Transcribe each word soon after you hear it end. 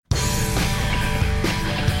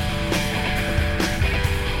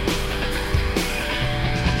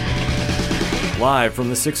Live from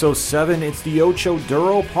the 607, it's the Ocho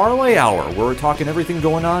Duro Parlay Hour, where we're talking everything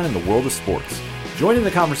going on in the world of sports. Join in the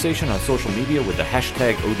conversation on social media with the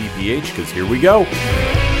hashtag ODPH, because here we go.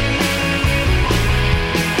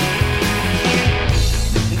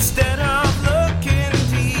 Instead of looking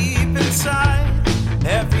deep inside,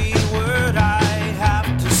 every word I have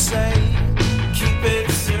to say, keep it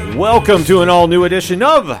simple. Welcome to an all-new edition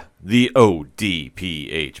of the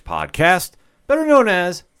ODPH podcast, better known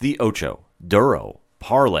as the Ocho Duro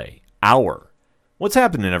Parlay Hour. What's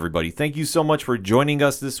happening, everybody? Thank you so much for joining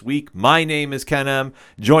us this week. My name is Ken M.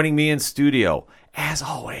 Joining me in studio, as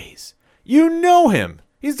always, you know him.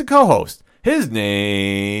 He's the co-host. His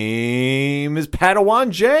name is Padawan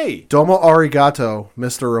J. Domo arigato,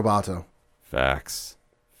 Mr. Roboto. Facts.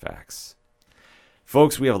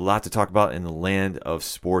 Folks, we have a lot to talk about in the land of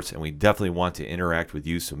sports, and we definitely want to interact with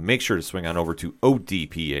you, so make sure to swing on over to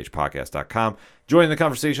odphpodcast.com. Join the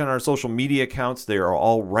conversation on our social media accounts. They are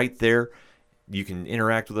all right there. You can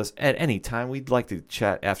interact with us at any time. We'd like to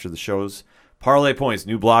chat after the shows. Parlay Points,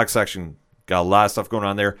 new blog section. Got a lot of stuff going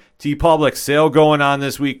on there. TeePublic sale going on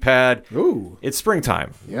this week, Pad. Ooh. It's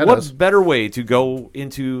springtime. Yeah, it what is. better way to go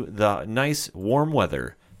into the nice, warm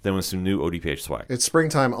weather than with some new ODPH swag? It's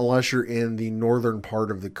springtime unless you're in the northern part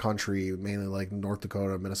of the country, mainly like North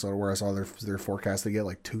Dakota, Minnesota, where I saw their forecast to get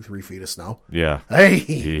like 2-3 feet of snow. Yeah.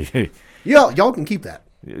 Hey, y'all can keep that.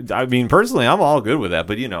 I mean, personally, I'm all good with that,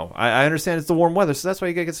 but, you know, I understand it's the warm weather, so that's why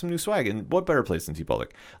you got to get some new swag, and what better place than TeePublic?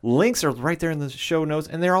 Links are right there in the show notes,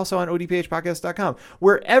 and they're also on odphpodcast.com,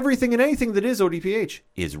 where everything and anything that is ODPH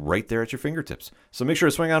is right there at your fingertips. So make sure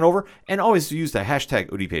to swing on over, and always use the hashtag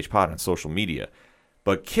ODPHpod on social media.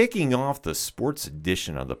 But kicking off the sports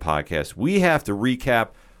edition of the podcast, we have to recap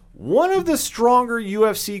one of the stronger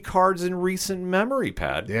UFC cards in recent memory,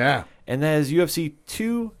 Pad. Yeah. And that is UFC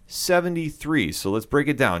 273. So let's break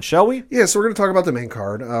it down, shall we? Yeah, so we're going to talk about the main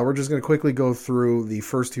card. We're just going to quickly go through the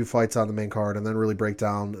first two fights on the main card and then really break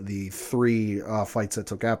down the three fights that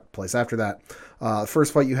took place after that. The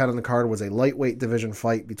first fight you had on the card was a lightweight division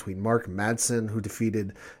fight between Mark Madsen, who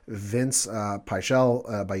defeated Vince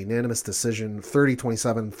Pichel by unanimous decision,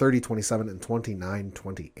 30-27, 30-27, and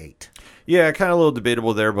 29-28. Yeah, kind of a little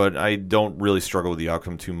debatable there, but I don't really struggle with the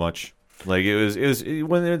outcome too much. Like, it was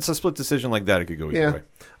when it's a split decision like that, it could go either way.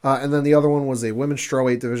 And then the other one was a women's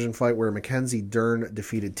strawweight division fight where Mackenzie Dern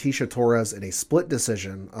defeated Tisha Torres in a split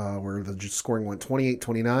decision where the scoring went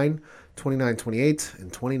 28-29, 29-28,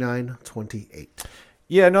 and 29-28.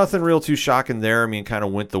 Yeah, nothing real too shocking there. I mean, kind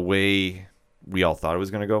of went the way we all thought it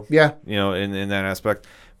was going to go. Yeah. You know, in that aspect.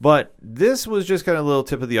 But this was just kind of a little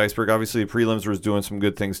tip of the iceberg. Obviously, the prelims was doing some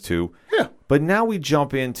good things too. Yeah. But now we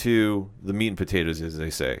jump into the meat and potatoes, as they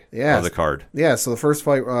say, of the card. Yeah, so the first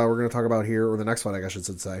fight we're going to talk about here, or the next fight, I guess I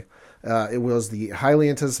should say, it was the highly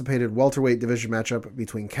anticipated welterweight division matchup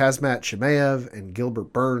between Kazmat Chimaev and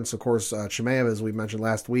Gilbert Burns. Of course, Chimaev, as we mentioned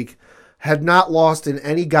last week, had not lost in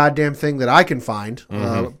any goddamn thing that I can find,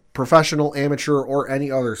 professional, amateur, or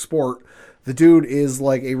any other sport. The dude is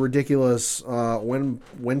like a ridiculous win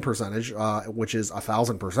percentage, which is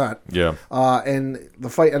 1,000%. Yeah. And the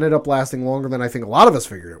fight ended up lasting longer than I think a lot of us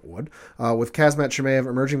figured it would, with Kazmat Chimaev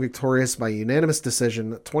emerging victorious by unanimous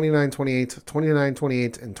decision, 29-28,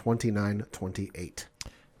 29-28, and 29-28.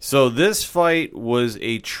 So this fight was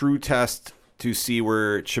a true test to see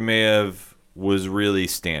where Chimaev was really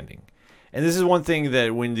standing. And this is one thing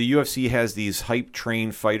that when the UFC has these hype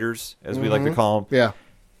train fighters, as we like to call them, Yeah.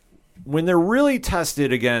 when they're really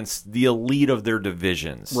tested against the elite of their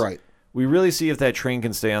divisions, Right. we really see if that train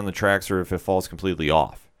can stay on the tracks or if it falls completely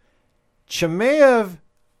off. Chimaev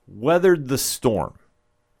weathered the storm.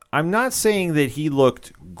 I'm not saying that he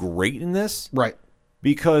looked great in this, Right.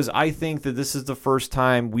 because I think that this is the first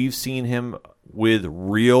time we've seen him with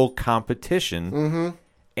real competition. Mm-hmm.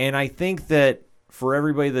 And I think that for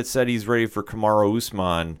everybody that said he's ready for Kamaru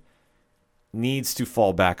Usman, needs to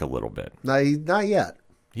fall back a little bit. Not yet.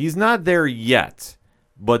 He's not there yet,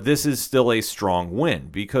 but this is still a strong win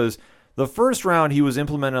because the first round he was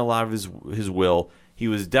implementing a lot of his will. He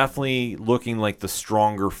was definitely looking like the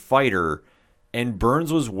stronger fighter, and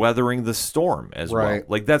Burns was weathering the storm as well. Right.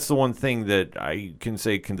 Like, that's the one thing that I can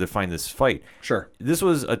say can define this fight. Sure. This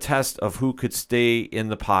was a test of who could stay in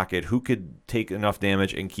the pocket, who could take enough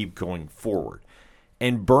damage and keep going forward.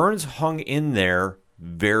 And Burns hung in there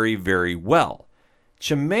very, very well.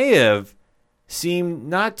 Chimaev seemed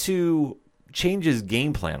not to change his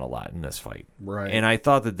game plan a lot in this fight. Right. And I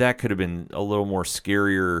thought that could have been a little more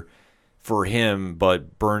scarier for him,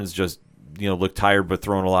 but Burns just, looked tired but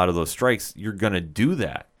throwing a lot of those strikes. You're going to do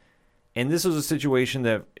that. And this was a situation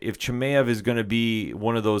that if Chimaev is going to be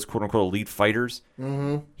one of those quote-unquote elite fighters,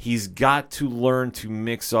 he's got to learn to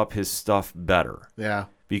mix up his stuff better. Yeah.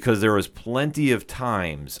 Because there was plenty of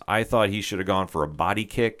times I thought he should have gone for a body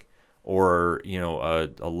kick or,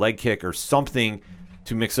 a leg kick or something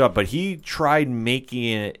to mix up. But he tried making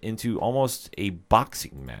it into almost a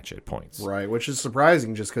boxing match at points. Right, which is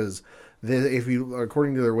surprising just because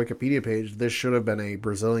according to their Wikipedia page, this should have been a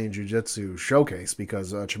Brazilian Jiu-Jitsu showcase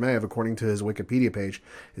because Chimaev, according to his Wikipedia page,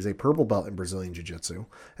 is a purple belt in Brazilian Jiu-Jitsu.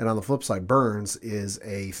 And on the flip side, Burns is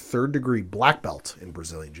a third-degree black belt in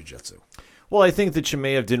Brazilian Jiu-Jitsu. Well, I think that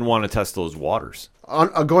Chimaev didn't want to test those waters.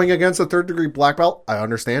 Going against a third-degree black belt, I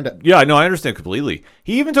understand it. Yeah, no, I understand completely.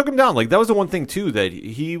 He even took him down. Like, that was the one thing, too, that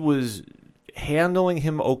he was handling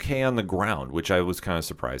him okay on the ground, which I was kind of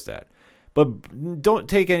surprised at. But don't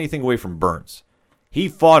take anything away from Burns. He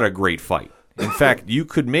fought a great fight. In fact, you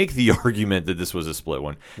could make the argument that this was a split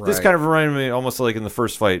one. Right. This kind of reminded me almost like in the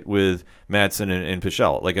first fight with Madsen and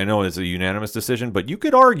Pichel. Like, I know it's a unanimous decision, but you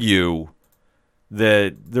could argue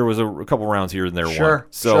that there was a couple rounds here and there. Sure,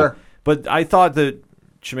 sure. But I thought that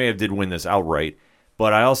Chimaev did win this outright.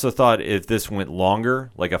 But I also thought if this went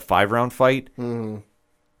longer, like a 5-round fight,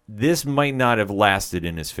 this might not have lasted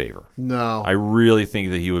in his favor. No. I really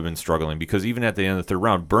think that he would have been struggling because even at the end of the third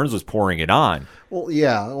round, Burns was pouring it on. Well,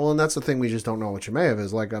 yeah. Well, and that's the thing we just don't know what Chimaev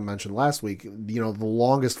is. Like I mentioned last week, the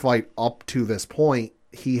longest fight up to this point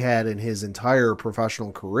he had in his entire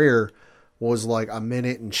professional career was like a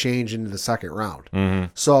minute and change into the second round. Mm-hmm.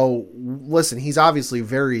 So, listen, he's obviously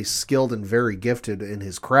very skilled and very gifted in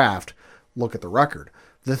his craft. Look at the record.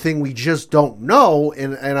 The thing we just don't know,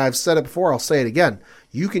 and I've said it before, I'll say it again,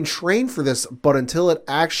 you can train for this, but until it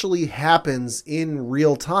actually happens in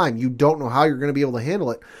real time, you don't know how you're going to be able to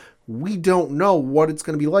handle it. We don't know what it's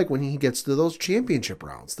going to be like when he gets to those championship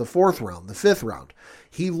rounds, the 4th round, the 5th round.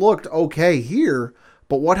 He looked okay here,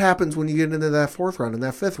 but what happens when you get into that 4th round and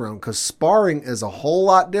that 5th round? Because sparring is a whole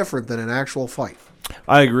lot different than an actual fight.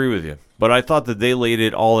 I agree with you, but I thought that they laid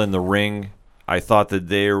it all in the ring. I thought that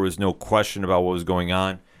there was no question about what was going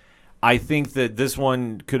on. I think that this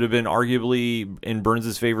one could have been arguably in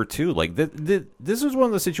Burns' favor too. Like this was one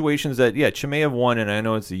of the situations that, yeah, Chimaev won, and I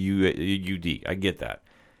know it's a UD. I get that.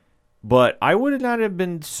 But I would not have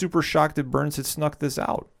been super shocked if Burns had snuck this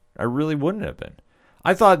out. I really wouldn't have been.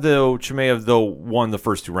 I thought, though, Chimaev, won the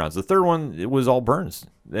first 2 rounds. The third one, it was all Burns,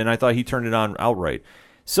 and I thought he turned it on outright.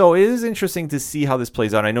 So it is interesting to see how this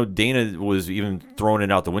plays out. I know Dana was even throwing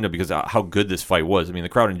it out the window because of how good this fight was. I mean, the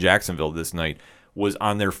crowd in Jacksonville this night was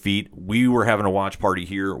on their feet. We were having a watch party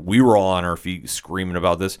here. We were all on our feet screaming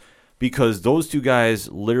about this because those two guys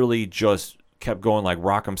literally just kept going like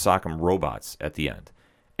rock'em sock'em robots at the end.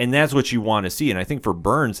 And that's what you want to see. And I think for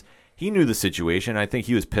Burns, he knew the situation. I think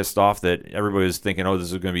he was pissed off that everybody was thinking, oh,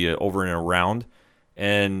 this is going to be over in a round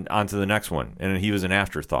and on to the next one. And he was an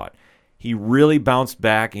afterthought. He really bounced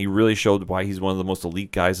back. And he really showed why he's one of the most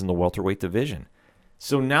elite guys in the welterweight division.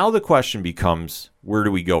 So now the question becomes, where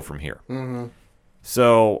do we go from here? Mm-hmm.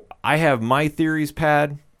 So I have my theories,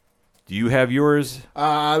 Pad. Do you have yours?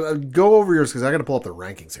 Go over yours because I got to pull up the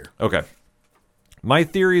rankings here. Okay. My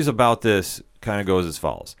theories about this kind of goes as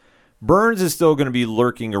follows. Burns is still going to be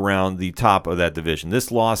lurking around the top of that division.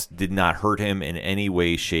 This loss did not hurt him in any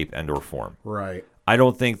way, shape, and or form. Right. I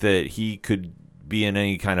don't think that he could be in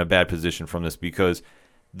any kind of bad position from this because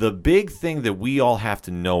the big thing that we all have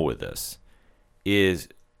to know with this is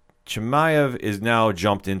Chimaev is now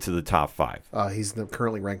jumped into the top 5. He's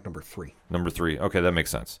currently ranked number 3. Number 3. Okay, that makes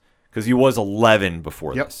sense. Because he was 11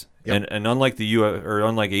 before this. Yep. And unlike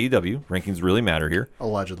unlike AEW, rankings really matter here.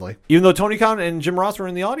 Allegedly. Even though Tony Khan and Jim Ross were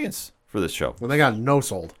in the audience for this show. When they got no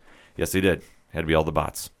sold. Yes, they did. Had to be all the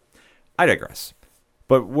bots. I digress.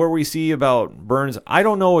 But where we see about Burns, I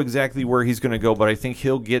don't know exactly where he's going to go, but I think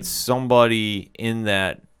he'll get somebody in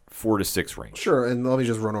that 4 to 6 range. Sure, and let me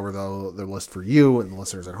just run over the list for you and the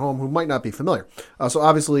listeners at home who might not be familiar. So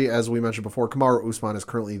obviously, as we mentioned before, Kamaru Usman is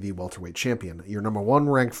currently the welterweight champion. Your number 1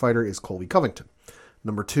 ranked fighter is Colby Covington.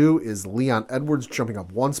 Number 2 is Leon Edwards, jumping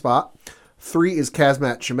up 1 spot. 3 is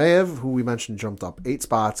Kazmat Chimaev, who we mentioned jumped up 8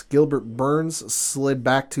 spots. Gilbert Burns slid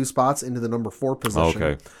back 2 spots into the number 4 position.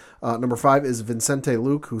 Okay. Number 5 is Vincente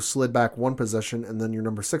Luque, who slid back 1 position. And then your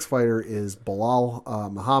number 6 fighter is Bilal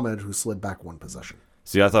Muhammad, who slid back 1 position.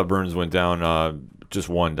 See, I thought Burns went down just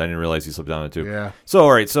 1. I didn't realize he slipped down to 2. Yeah. So,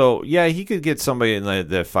 all right. So, yeah, he could get somebody in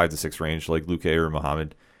the 5 to 6 range, like Luque or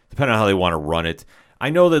Muhammad, depending on how they want to run it. I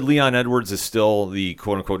know that Leon Edwards is still the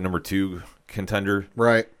quote-unquote number 2 contender.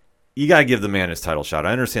 Right. You got to give the man his title shot.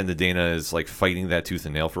 I understand that Dana is like fighting that tooth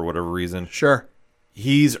and nail for whatever reason. Sure.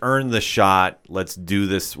 He's earned the shot. Let's do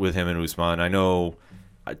this with him and Usman. I know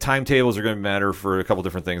timetables are going to matter for a couple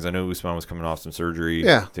different things. I know Usman was coming off some surgery,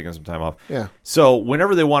 taking some time off. Yeah. So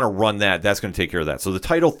whenever they want to run that, that's going to take care of that. So the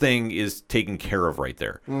title thing is taken care of right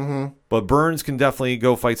there. Mm-hmm. But Burns can definitely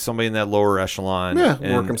go fight somebody in that lower echelon.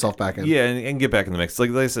 Yeah, work himself back in. Yeah, and get back in the mix.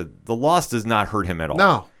 Like I said, the loss does not hurt him at all.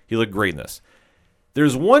 No. He looked great in this.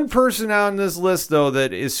 There's one person on this list, though,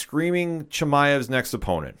 that is screaming Chimaev's next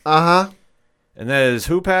opponent. Uh-huh. And that is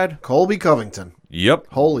who, Pad? Colby Covington. Yep.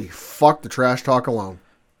 Holy fuck, the trash talk alone.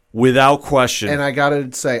 Without question. And I got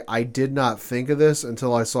to say, I did not think of this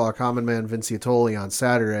until I saw Common Man Vince Iatoli on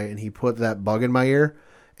Saturday, and he put that bug in my ear,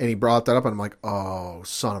 and he brought that up, and I'm like, oh,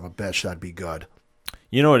 son of a bitch, that'd be good.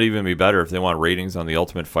 You know what would even be better if they want ratings on The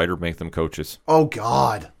Ultimate Fighter, make them coaches. Oh,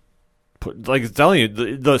 God. Like I'm telling you,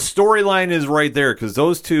 the storyline is right there because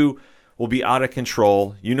those two will be out of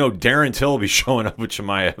control. You know Darren Till will be showing up with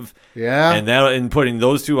Chimaev. Yeah. And putting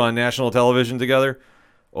those two on national television together.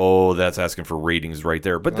 Oh, that's asking for ratings right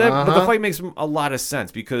there. But but the fight makes a lot of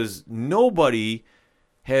sense because nobody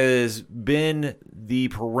has been the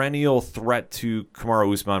perennial threat to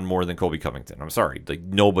Kamaru Usman more than Colby Covington. I'm sorry. Like,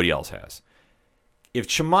 nobody else has. If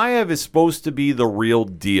Chimaev is supposed to be the real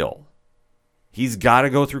deal, he's got to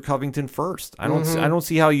go through Covington first. I don't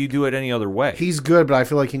see how you do it any other way. He's good, but I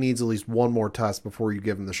feel like he needs at least one more test before you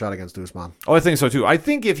give him the shot against Usman. Oh, I think so too. I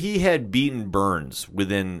think if he had beaten Burns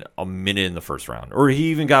within a minute in the first round, or he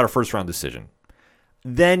even got a first round decision,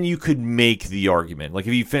 then you could make the argument. Like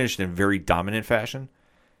if he finished in a very dominant fashion,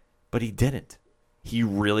 but he didn't. He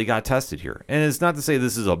really got tested here. And it's not to say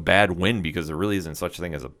this is a bad win because there really isn't such a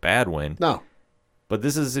thing as a bad win. No. But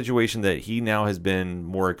this is a situation that he now has been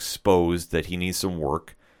more exposed that he needs some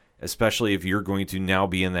work, especially if you're going to now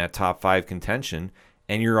be in that top 5 contention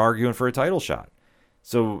and you're arguing for a title shot.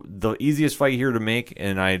 So the easiest fight here to make,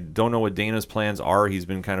 and I don't know what Dana's plans are. He's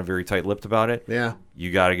been kind of very tight-lipped about it. Yeah. You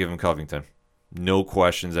got to give him Covington. No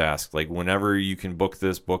questions asked. Like whenever you can book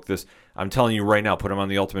this. I'm telling you right now, put him on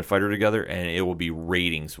The Ultimate Fighter together and it will be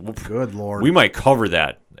ratings. Good Lord. We might cover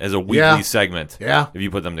that as a weekly segment if you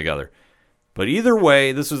put them together. But either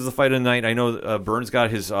way, this was the fight of the night. I know Burns got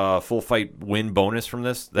his full fight win bonus from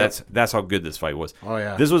this. That's how good this fight was. Oh,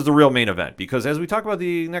 yeah. This was the real main event. Because as we talk about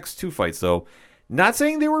the next 2 fights, though, not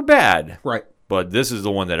saying they were bad. Right. But this is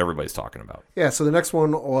the one that everybody's talking about. Yeah, so the next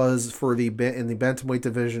one was for in the bantamweight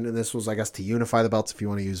division, and this was, I guess, to unify the belts, if you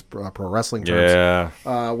want to use pro wrestling terms.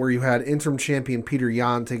 Yeah. Where you had interim champion Peter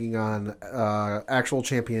Yan taking on actual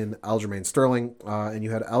champion Aljamain Sterling, and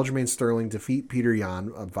you had Aljamain Sterling defeat Peter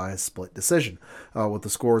Yan via split decision, with the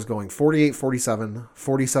scores going 48-47,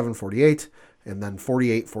 47-48, and then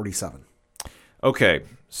 48-47. Okay,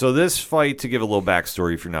 so this fight, to give a little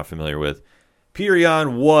backstory if you're not familiar with, Peter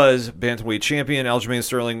Yan was bantamweight champion. Aljamain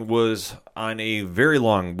Sterling was on a very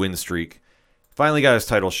long win streak. Finally got his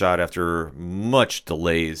title shot after much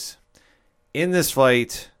delays. In this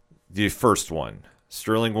fight, the first one,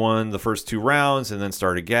 Sterling won the first 2 rounds and then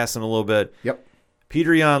started gassing a little bit. Yep.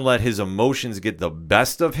 Peter Yan let his emotions get the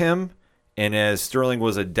best of him, and as Sterling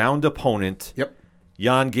was a downed opponent,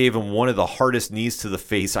 Yan gave him one of the hardest knees to the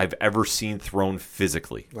face I've ever seen thrown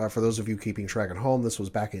physically. For those of you keeping track at home, this was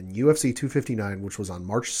back in UFC 259, which was on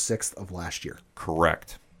March 6th of last year.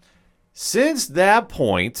 Correct. Since that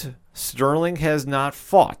point, Sterling has not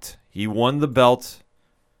fought. He won the belt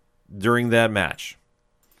during that match.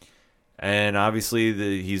 And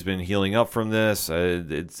obviously, he's been healing up from this.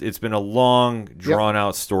 It's been a long,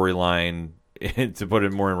 drawn-out storyline, to put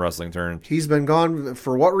it more in wrestling terms. He's been gone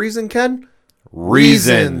for what reason, Ken?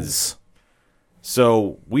 Reasons.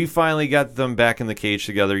 So we finally got them back in the cage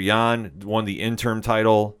together. Yan won the interim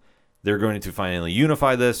title. They're going to finally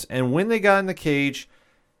unify this. And when they got in the cage,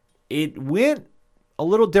 it went a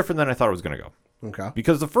little different than I thought it was going to go. Okay.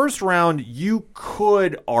 Because the first round, you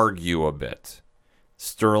could argue a bit.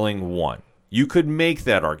 Sterling won. You could make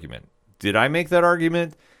that argument. Did I make that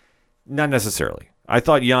argument? Not necessarily. I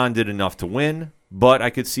thought Yan did enough to win, but I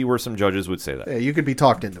could see where some judges would say that. Yeah, you could be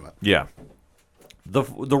talked into it. Yeah. The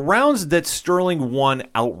rounds that Sterling won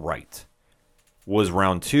outright was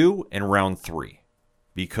round 2 and round 3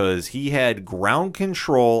 because he had ground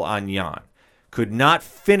control on Yan. Could not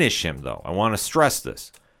finish him, though. I want to stress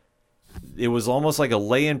this. It was almost like a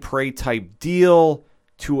lay-and-pray type deal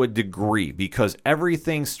to a degree because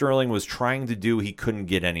everything Sterling was trying to do, he couldn't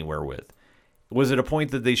get anywhere with. Was it a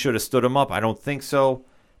point that they should have stood him up? I don't think so.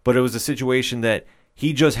 But it was a situation that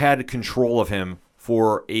he just had control of him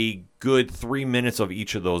for a good 3 minutes of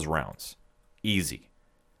each of those rounds. Easy.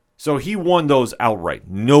 So he won those outright.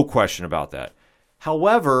 No question about that.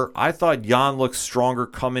 However, I thought Yan looked stronger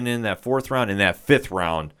coming in that 4th round. In that 5th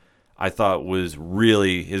round, I thought was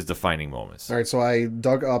really his defining moments. All right, so I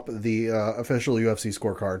dug up the official UFC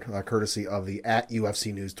scorecard, courtesy of the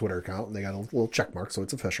 @UFC News Twitter account, and they got a little check mark, so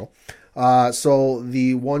it's official. So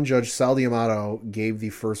the one judge, Sal D'Amato, gave the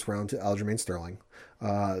first round to Aljamain Sterling.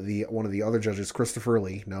 One of the other judges, Christopher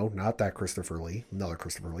Lee, no, not that Christopher Lee, another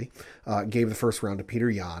Christopher Lee, gave the first round to Peter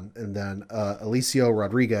Yan, and then Alicio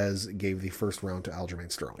Rodriguez gave the first round to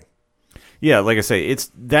Aljamain Sterling. Yeah, like I say,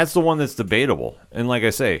 that's the one that's debatable, and like I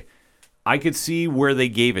say, I could see where they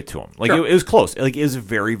gave it to him. Like Sure. it was close. Like it was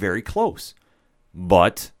very, very close.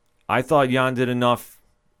 But I thought Jan did enough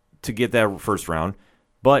to get that first round.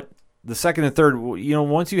 But the second and third,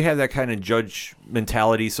 once you have that kind of judge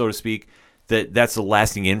mentality, so to speak, that's a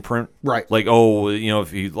lasting imprint. Right. Like,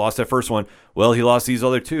 if he lost that first one, well, he lost these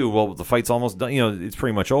other two. Well, the fight's almost done. It's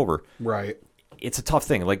pretty much over. Right. It's a tough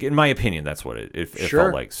thing. Like, in my opinion, that's what it Sure,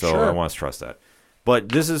 felt like. So sure. I want to trust that. But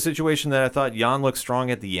this is a situation that I thought Jan looked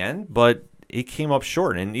strong at the end, but it came up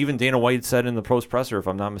short. And even Dana White said in the post presser, if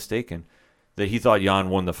I'm not mistaken, that he thought Jan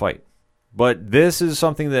won the fight. But this is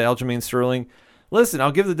something that Aljamain Sterling, listen,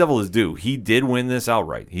 I'll give the devil his due. He did win this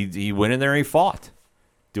outright. He went in there and he fought.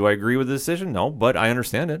 Do I agree with the decision? No, but I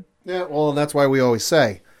understand it. Yeah, well, and that's why we always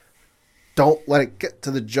say, don't let it get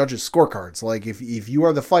to the judges' scorecards. Like, if you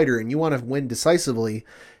are the fighter and you want to win decisively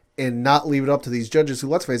and not leave it up to these judges who,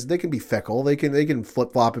 let's face it, they can be fickle. They can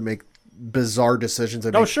flip-flop and make bizarre decisions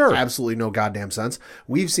that make sure. absolutely no goddamn sense.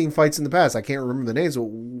 We've seen fights in the past. I can't remember the names, but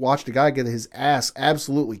watched a guy get his ass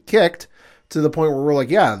absolutely kicked to the point where we're like,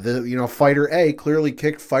 yeah, fighter A clearly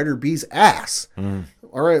kicked fighter B's ass.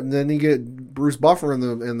 All right, and then you get Bruce Buffer in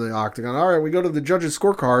the octagon. All right, we go to the judges'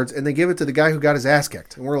 scorecards, and they give it to the guy who got his ass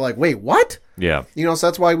kicked. And we're like, wait, what? Yeah. So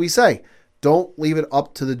that's why we say, don't leave it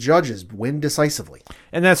up to the judges. Win decisively.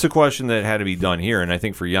 And that's the question that had to be done here. And I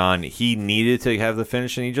think for Jan, he needed to have the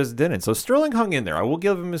finish, and he just didn't. So Sterling hung in there. I will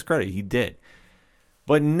give him his credit. He did.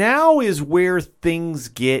 But now is where things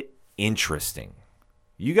get interesting.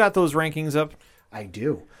 You got those rankings up? I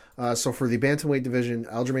do. So for the bantamweight division,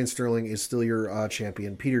 Aljamain Sterling is still your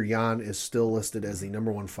champion. Peter Yan is still listed as the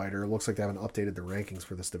number one fighter. It looks like they haven't updated the rankings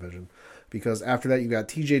for this division. Because after that, you got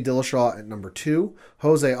TJ Dillashaw at number 2,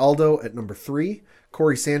 Jose Aldo at number 3,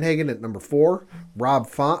 Corey Sandhagen at number 4, Rob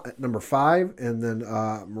Font at number 5, and then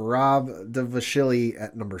Merab Dvalishvili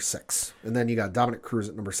at number 6. And then you got Dominic Cruz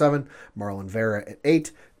at number 7, Marlon Vera at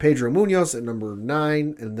 8, Pedro Munoz at number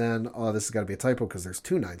 9, and then, this has got to be a typo because there's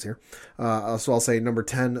 2 9s here. So I'll say number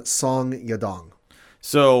 10, Song Yadong.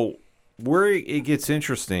 So where it gets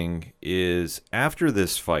interesting is after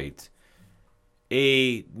this fight,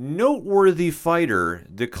 a noteworthy fighter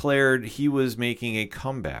declared he was making a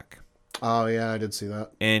comeback. Oh, yeah, I did see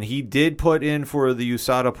that. And he did put in for the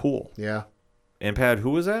USADA pool. Yeah. And Pat, who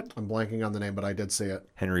was that? I'm blanking on the name, but I did see it.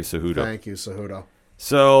 Henry Cejudo. Thank you, Cejudo.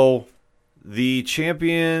 So the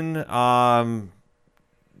champion, love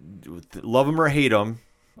him or hate him,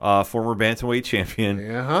 former bantamweight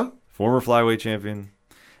champion, former flyweight champion,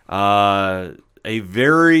 a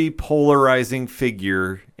very polarizing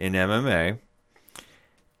figure in MMA,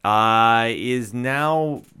 is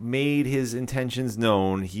now made his intentions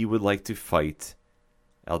known. He would like to fight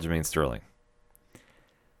Aljamain Sterling.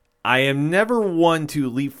 I am never one to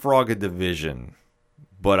leapfrog a division,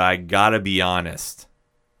 but I gotta be honest.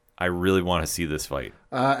 I really want to see this fight.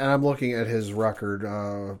 And I'm looking at his record.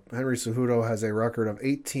 Henry Cejudo has a record of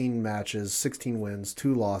 18 matches, 16 wins,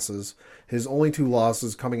 2 losses. His only 2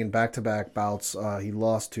 losses coming in back-to-back bouts. He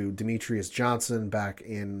lost to Demetrius Johnson back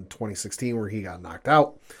in 2016 where he got knocked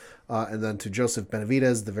out. And then to Joseph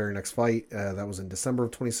Benavidez, the very next fight. That was in December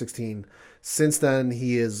of 2016. Since then,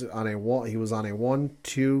 he was on a 1,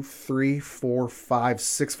 2, 3, 4, 5,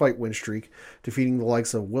 6 fight win streak, defeating the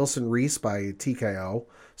likes of Wilson Reese by TKO,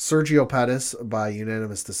 Sergio Pettis by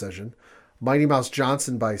unanimous decision, Mighty Mouse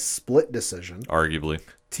Johnson by split decision, Arguably.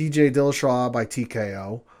 TJ Dillashaw by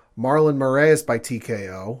TKO, Marlon Moraes by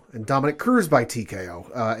TKO, and Dominic Cruz by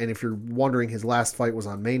TKO. And if you're wondering, his last fight was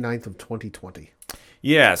on May 9th of 2020.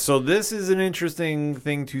 Yeah, so this is an interesting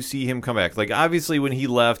thing to see him come back. Like, obviously, when he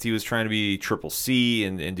left, he was trying to be Triple C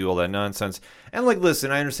and do all that nonsense. And, like, listen,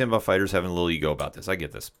 I understand about fighters having a little ego about this. I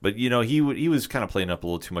get this. But, he was kind of playing up a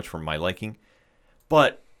little too much for my liking.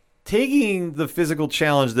 But taking the physical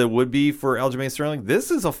challenge that would be for Aljamain Sterling, this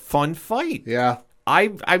is a fun fight. Yeah. I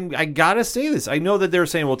gotta say this. I know that they're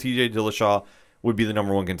saying, well, TJ Dillashaw would be the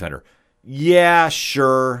number 1 contender. Yeah,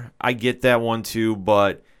 sure. I get that one, too.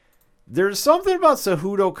 But there's something about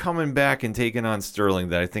Cejudo coming back and taking on Sterling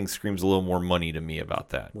that I think screams a little more money to me about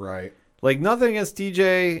that. Right. Like, nothing against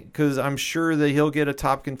TJ, because I'm sure that he'll get a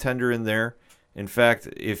top contender in there. In fact,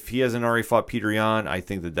 if he hasn't already fought Peter Yan, I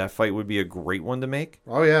think that fight would be a great one to make.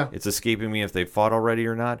 Oh, yeah. It's escaping me if they fought already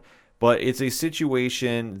or not. But it's a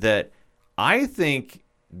situation that I think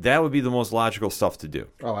that would be the most logical stuff to do.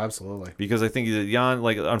 Oh, absolutely. Because I think that Yan,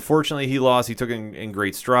 like, unfortunately, he lost. He took it in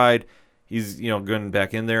great stride. He's, going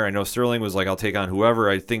back in there. I know Sterling was like, I'll take on whoever.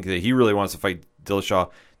 I think that he really wants to fight Dillashaw.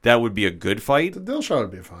 That would be a good fight. The Dillashaw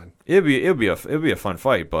would be fine. It'd be a fun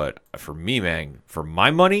fight. But for me, man, for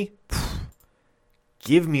my money,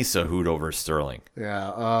 give me Cejudo over Sterling.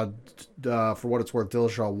 Yeah, for what it's worth,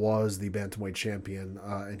 Dillashaw was the bantamweight champion,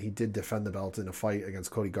 and he did defend the belt in a fight against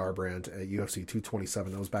Cody Garbrandt at UFC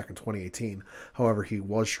 227. That was back in 2018. However, he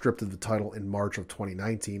was stripped of the title in March of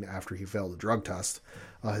 2019 after he failed a drug test.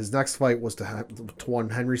 His next fight was to one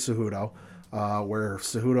Henry Cejudo, where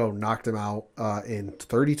Cejudo knocked him out in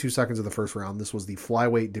 32 seconds of the first round. This was the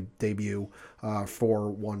flyweight debut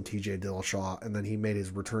for one TJ Dillashaw, and then he made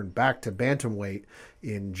his return back to bantamweight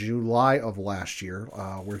in July of last year,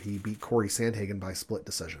 where he beat Corey Sandhagen by split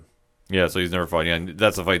decision. Yeah, so he's never fought Yan.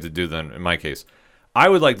 That's a fight to do then, in my case. I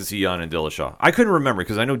would like to see Yan and Dillashaw. I couldn't remember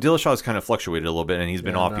because I know Dillashaw's kind of fluctuated a little bit, and he's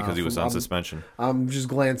been off because he was on suspension. I'm just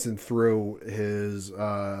glancing through his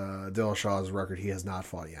Dillashaw's record. He has not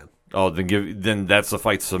fought Yan. Oh, then that's the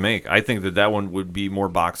fight to make. I think that one would be more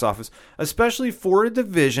box office, especially for a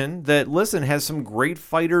division that, listen, has some great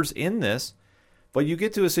fighters in this, but you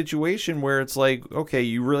get to a situation where it's like, okay,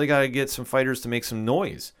 you really got to get some fighters to make some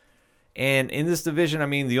noise. And in this division, I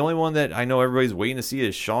mean, the only one that I know everybody's waiting to see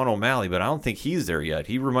is Sean O'Malley, but I don't think he's there yet.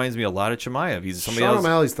 He reminds me a lot of Chimaev. He's somebody Sean else.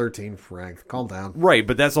 O'Malley's 13th ranked. Calm down. Right,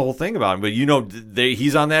 but that's the whole thing about him. But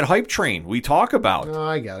he's on that hype train we talk about. No,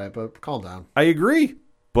 I get it, but calm down. I agree.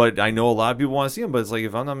 But I know a lot of people want to see him. But it's like,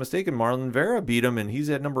 if I'm not mistaken, Marlon Vera beat him, and he's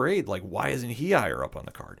at number 8. Like, why isn't he higher up on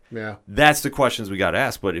the card? Yeah. That's the questions we got to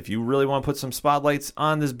ask. But if you really want to put some spotlights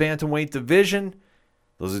on this bantamweight division,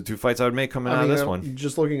 those are the two fights I would make coming out of this one.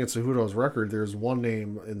 Just looking at Cejudo's record, there's one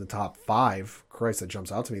name in the top 5. Christ, that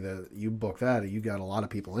jumps out to me that you book that. You got a lot of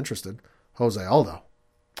people interested. Jose Aldo.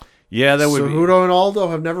 Yeah, that would be. Cejudo and Aldo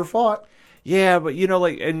have never fought. Yeah, but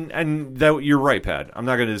and that you're right, Pat. I'm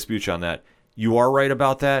not going to dispute you on that. You are right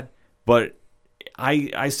about that. But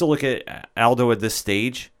I still look at Aldo at this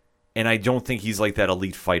stage, and I don't think he's like that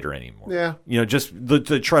elite fighter anymore. Yeah. Just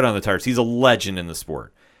the tread on the tires. He's a legend in the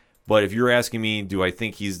sport. But if you're asking me, do I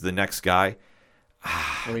think he's the next guy?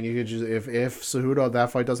 I mean, you could just if Cejudo,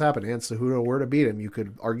 that fight does happen, and Cejudo were to beat him, you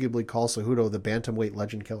could arguably call Cejudo the bantamweight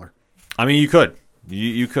legend killer. I mean, you could.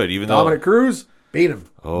 You could, even Dominic Cruz, beat him.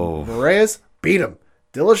 Oh. Moraes, beat him.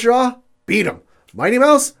 Dillashaw, beat him. Mighty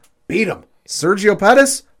Mouse, beat him. Sergio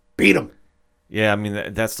Pettis, beat him. Yeah, I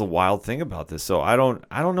mean that's the wild thing about this. So I don't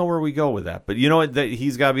know where we go with that. But you know what?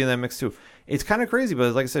 He's got to be in that mix too. It's kind of crazy,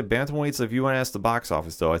 but like I said, bantamweights. If you want to ask the box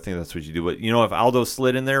office, though, I think that's what you do. But if Aldo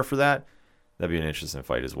slid in there for that, that'd be an interesting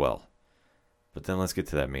fight as well. But then let's get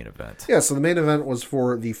to that main event. Yeah, so the main event was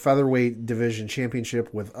for the featherweight division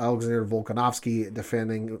championship with Alexander Volkanovski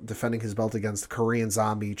defending his belt against Korean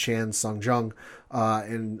Zombie Chan Sung Jung.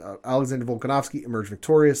 And Alexander Volkanovski emerged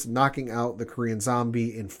victorious, knocking out the Korean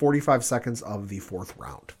Zombie in 45 seconds of the 4th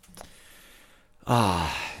round.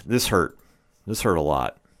 This hurt. This hurt a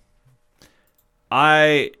lot.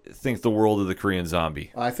 I think the world of the Korean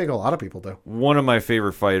Zombie. I think a lot of people do. One of my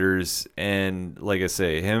favorite fighters, and like I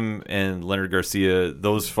say, him and Leonard Garcia,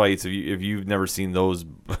 those fights, if you've never seen those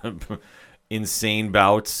insane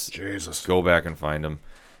bouts, Jesus, go back and find them.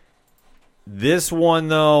 This one,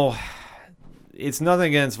 though, it's nothing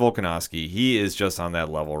against Volkanovski. He is just on that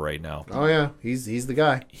level right now. Oh, yeah. He's the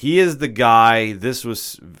guy. He is the guy. This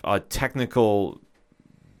was a technical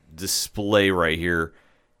display right here.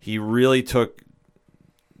 He really took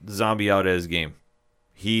Zombie out of his game.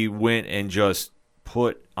 He went and just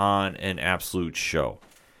put on an absolute show.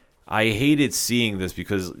 I hated seeing this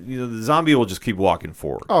because the Zombie will just keep walking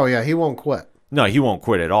forward. Oh yeah, he won't quit. No, he won't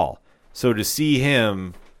quit at all. So to see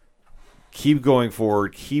him keep going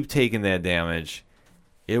forward, keep taking that damage,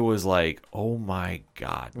 it was like, oh my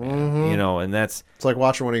God, man. Mm-hmm. And it's like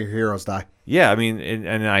watching one of your heroes die. Yeah, I mean,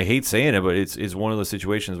 and I hate saying it, but it's one of those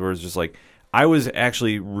situations where it's just like, I was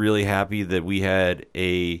actually really happy that we had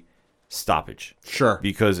a stoppage. Sure.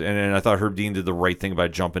 Because, and I thought Herb Dean did the right thing by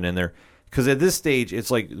jumping in there. Because at this stage,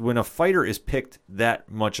 it's like when a fighter is picked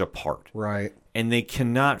that much apart. Right. And they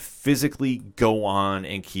cannot physically go on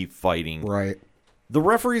and keep fighting. Right. The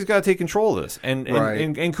referee's got to take control of this. And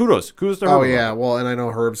kudos. Kudos to Herb. Oh, yeah. Well, and I know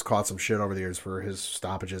Herb's caught some shit over the years for his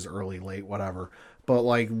stoppages early, late, whatever. But,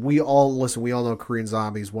 like, we all know Korean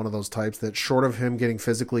Zombie's one of those types that short of him getting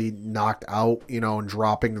physically knocked out, and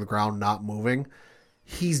dropping to the ground, not moving,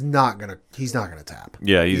 he's not gonna tap.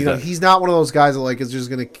 Yeah, he's not one of those guys that like is just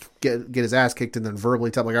gonna get his ass kicked and then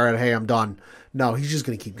verbally tap like, all right, hey, I'm done. No, he's just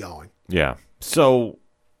gonna keep going. Yeah. So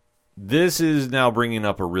this is now bringing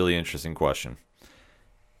up a really interesting question.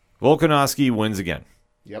 Volkanovski wins again.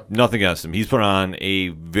 Yep. Nothing against him. He's put on a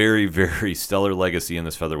very, very stellar legacy in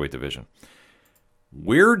this featherweight division.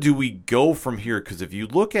 Where do we go from here? Because if you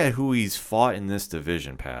look at who he's fought in this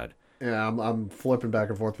division, Pad. Yeah, I'm flipping back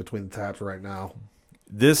and forth between the taps right now.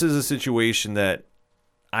 This is a situation that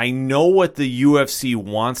I know what the UFC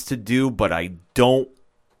wants to do, but I don't,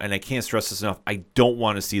 and I can't stress this enough, I don't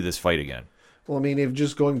want to see this fight again. Well, I mean, if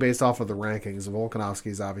just going based off of the rankings, Volkanovski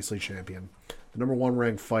is obviously champion. The number one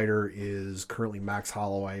ranked fighter is currently Max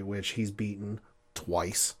Holloway, which he's beaten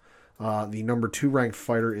twice. The number two ranked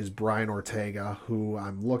fighter is Brian Ortega, who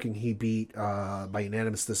I'm looking he beat by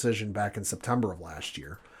unanimous decision back in September of last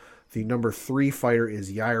year. The number three fighter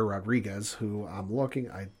is Yair Rodriguez, who I'm looking,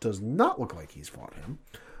 does not look like he's fought him.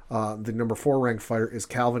 The number four ranked fighter is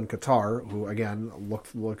Calvin Kattar, who again,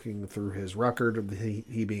 looking through his record,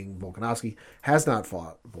 he being Volkanovski, has not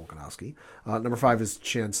fought Volkanovski. Number five is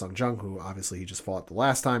Chan Sung Jung, who obviously he just fought the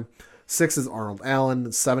last time. 6 is Arnold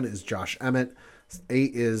Allen. 7 is Josh Emmett.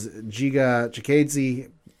 8 is Giga Chikadze.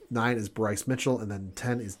 9 is Bryce Mitchell, and then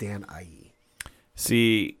 10 is Dan Ie.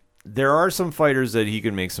 See, there are some fighters that he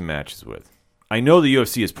can make some matches with. I know the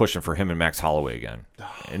UFC is pushing for him and Max Holloway again,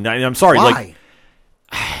 and I'm sorry, Why? like.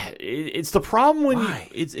 It's the problem when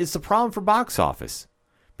it's the problem for box office,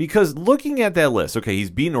 because looking at that list, okay, he's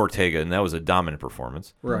beaten Ortega and that was a dominant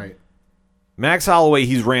performance. Right. Max Holloway,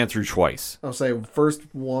 he's ran through twice. I'll say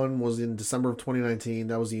first one was in December of 2019.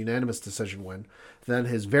 That was a unanimous decision win. Then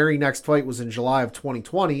his very next fight was in July of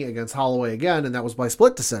 2020 against Holloway again, and that was by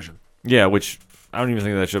split decision. Yeah, which I don't even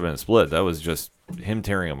think that should have been a split. That was just him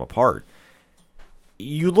tearing him apart.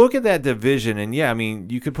 You look at that division, and yeah, I mean,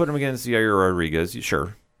 you could put him against Yair Rodriguez,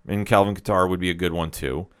 sure. And Calvin Kattar would be a good one,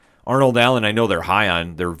 too. Arnold Allen, I know they're high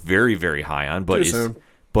on. They're very, very high on. But too soon.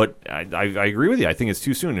 But I agree with you. I think it's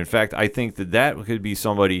too soon. In fact, I think that could be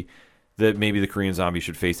somebody that maybe the Korean Zombie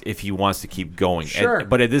should face if he wants to keep going. Sure.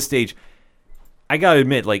 But at this stage, I got to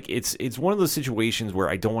admit, like, it's one of those situations where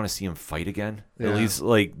I don't want to see him fight again. Yeah. At least,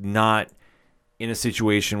 like, not in a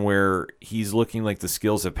situation where he's looking like the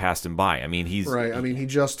skills have passed him by. I mean, he's... Right. I mean, he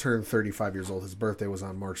just turned 35 years old. His birthday was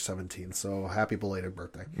on March 17th, so happy belated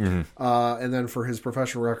birthday. Mm-hmm. And then for his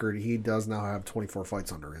professional record, he does now have 24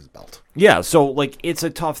 fights under his belt. Yeah, so, like, it's a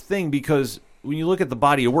tough thing because when you look at the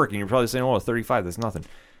body of work, and you're probably saying, oh, 35, that's nothing.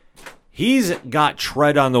 He's got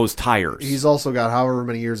tread on those tires. He's also got however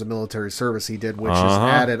many years of military service he did, which is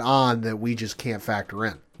added on that we just can't factor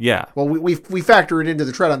in. Yeah. Well, we factor it into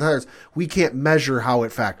the tread on tires. We can't measure how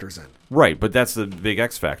it factors in. Right, but that's the big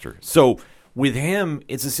X factor. So with him,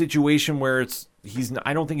 it's a situation where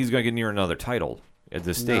I don't think he's going to get near another title at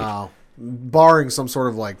this stage. No, barring some sort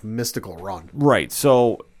of like mystical run. Right.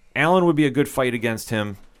 So Allen would be a good fight against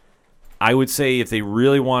him. I would say if they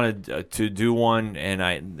really wanted to do one, and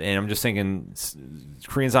I'm just thinking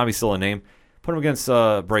Korean Zombie's still a name, put him against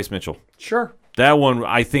Bryce Mitchell. Sure. That one,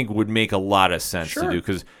 I think, would make a lot of sense Sure. to do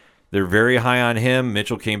because they're very high on him.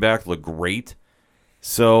 Mitchell came back, looked great.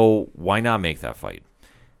 So why not make that fight?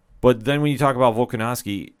 But then when you talk about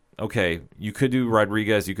Volkanovski, okay, you could do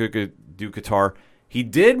Rodriguez, you could do Kattar. He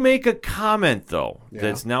did make a comment, though,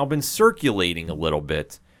 that's now been circulating a little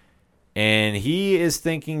bit. And he is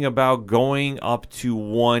thinking about going up to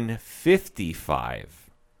 155.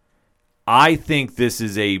 I think this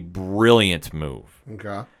is a brilliant move.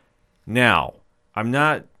 Okay. Now, I'm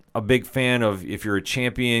not a big fan of if you're a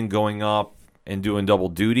champion going up and doing double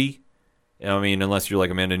duty. I mean, unless you're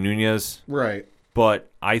like Amanda Nunes. Right.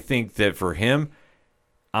 But I think that for him,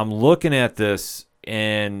 I'm looking at this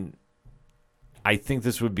and I think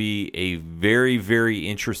this would be a very, very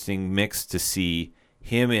interesting mix to see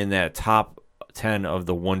him in that top 10 of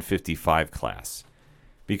the 155 class.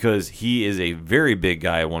 Because he is a very big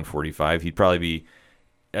guy at 145. He'd probably be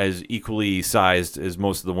as equally sized as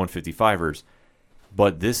most of the 155ers.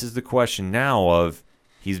 But this is the question now of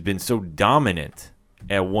he's been so dominant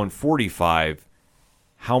at 145.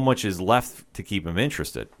 How much is left to keep him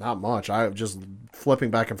interested? Not much. I'm just flipping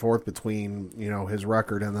back and forth between, his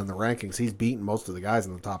record and then the rankings. He's beaten most of the guys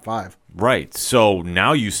in the top 5. Right. So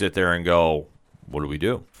now you sit there and go, what do we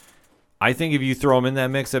do? I think if you throw him in that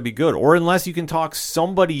mix, that'd be good. Or unless you can talk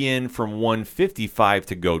somebody in from 155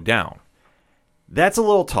 to go down. That's a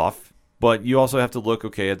little tough, but you also have to look,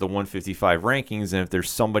 at the 155 rankings, and if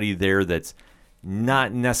there's somebody there that's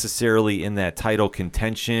not necessarily in that title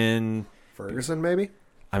contention. Ferguson, maybe?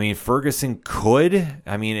 I mean, Ferguson could.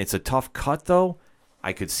 I mean, it's a tough cut, though.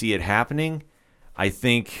 I could see it happening. I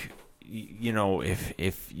think,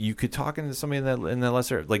 if you could talk into somebody in that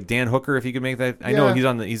lesser, like Dan Hooker, if he could make that, I know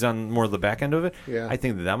he's on more of the back end of it. Yeah. I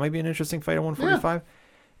think that might be an interesting fight at 145. Yeah.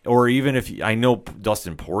 Or even if I know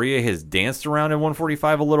Dustin Poirier has danced around at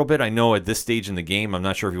 145 a little bit. I know at this stage in the game, I'm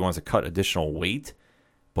not sure if he wants to cut additional weight,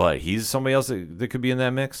 but he's somebody else that could be in that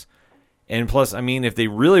mix. And plus, I mean, if they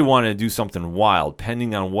really want to do something wild,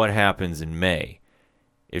 pending on what happens in May,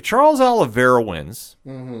 if Charles Oliveira wins,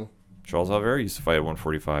 Charles Oliveira used to fight at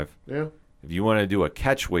 145. Yeah. If you want to do a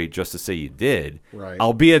catch weight just to say you did, right.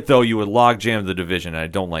 Albeit though you would log jam the division, and I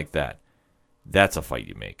don't like that. That's a fight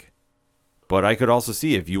you make. But I could also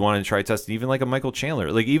see if you want to try testing even like a Michael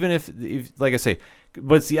Chandler, like even if like I say,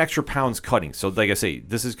 but it's the extra pounds cutting. So like I say,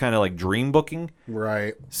 this is kind of like dream booking.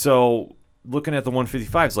 Right. So looking at the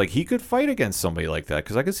 155s, like he could fight against somebody like that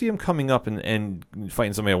because I could see him coming up and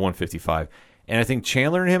fighting somebody at 155. And I think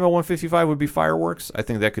Chandler and him at 155 would be fireworks. I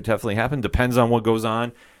think that could definitely happen. Depends on what goes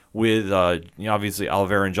on with, obviously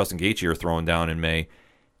Oliveira and Justin Gaethje are throwing down in May.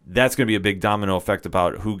 That's going to be a big domino effect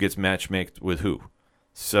about who gets matchmaked with who.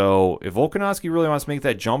 So if Volkanovski really wants to make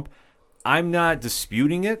that jump, I'm not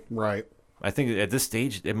disputing it. Right. I think at this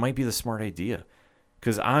stage, it might be the smart idea.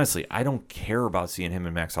 Because honestly, I don't care about seeing him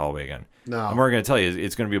and Max Holloway again. No. I'm already going to tell you,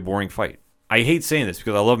 it's going to be a boring fight. I hate saying this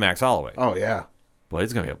because I love Max Holloway. Oh, yeah. But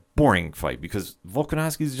it's going to be a boring fight because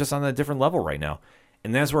Volkanovski's just on a different level right now.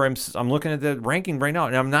 And that's where I'm looking at the ranking right now,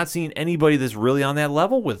 and I'm not seeing anybody that's really on that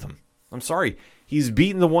level with him. I'm sorry. He's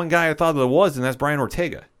beaten the one guy I thought there was, and that's Brian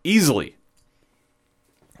Ortega. Easily.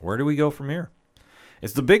 Where do we go from here?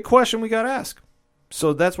 It's the big question we got to ask.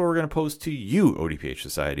 So that's what we're going to pose to you, ODPH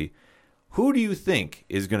Society. Who do you think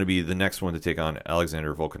is going to be the next one to take on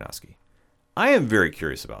Alexander Volkanovski? I am very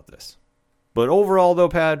curious about this. But overall, though,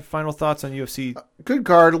 Pad, final thoughts on UFC? Good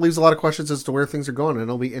card. It leaves a lot of questions as to where things are going, and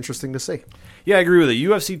it'll be interesting to see. Yeah, I agree with it.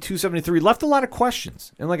 UFC 273 left a lot of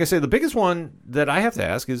questions. And like I say, the biggest one that I have to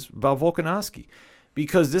ask is about Volkanovski.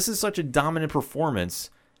 Because this is such a dominant performance.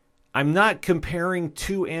 I'm not comparing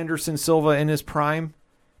to Anderson Silva in his prime,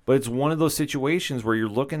 but it's one of those situations where you're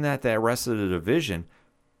looking at that rest of the division.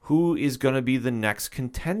 Who is going to be the next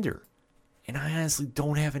contender? And I honestly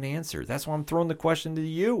don't have an answer. That's why I'm throwing the question to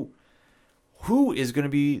you. Who is going to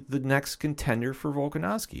be the next contender for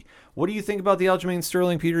Volkanovski? What do you think about the Aljamain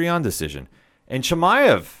Sterling Peter Yan decision? And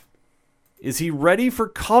Chimaev, is he ready for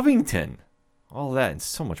Covington? All that and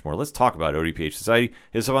so much more. Let's talk about ODPH Society.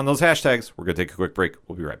 Hit us up on those hashtags. We're going to take a quick break.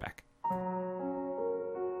 We'll be right back.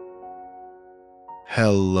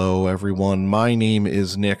 Hello, everyone. My name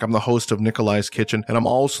is Nick. I'm the host of Nikolai's Kitchen, and I'm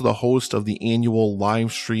also the host of the annual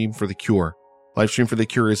Live Stream for the Cure. Live Stream for the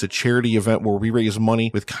Cure is a charity event where we raise money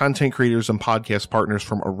with content creators and podcast partners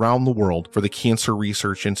from around the world for the Cancer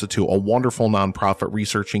Research Institute, a wonderful nonprofit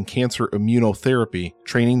researching cancer immunotherapy,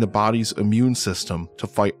 training the body's immune system to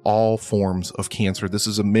fight all forms of cancer. This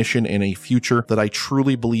is a mission and a future that I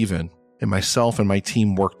truly believe in. And myself and my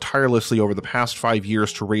team worked tirelessly over the past 5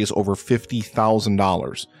 years to raise over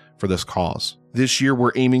 $50,000 for this cause. This year,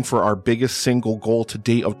 we're aiming for our biggest single goal to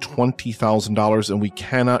date of $20,000, and we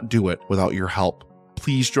cannot do it without your help.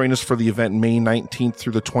 Please join us for the event May 19th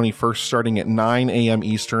through the 21st, starting at 9 a.m.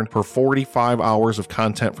 Eastern, for 45 hours of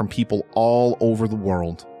content from people all over the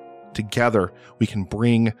world. Together, we can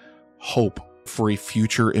bring hope for a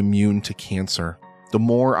future immune to cancer. The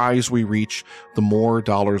more eyes we reach, the more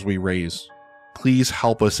dollars we raise. Please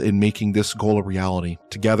help us in making this goal a reality.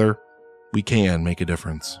 Together, we can make a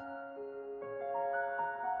difference.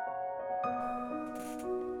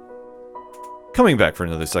 Coming back for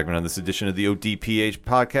another segment on this edition of the ODPH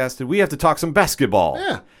podcast, and we have to talk some basketball.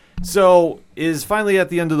 Yeah. So, is finally at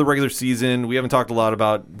the end of the regular season. We haven't talked a lot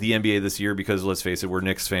about the NBA this year because, let's face it, we're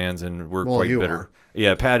Knicks fans and we're quite bitter. Are.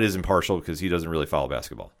 Yeah, Pat is impartial because he doesn't really follow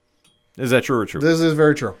basketball. Is that true or true? This is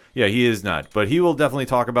very true. Yeah, he is not. But he will definitely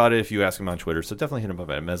talk about it if you ask him on Twitter. So definitely hit him up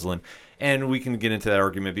at Meslin. And we can get into that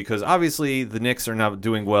argument because obviously the Knicks are not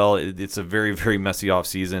doing well. It's a very, very messy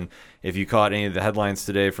offseason. If you caught any of the headlines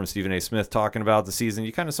today from Stephen A. Smith talking about the season,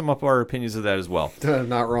 you kind of sum up our opinions of that as well.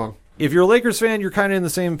 Not wrong. If you're a Lakers fan, you're kind of in the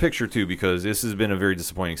same picture too because this has been a very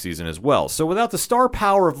disappointing season as well. So without the star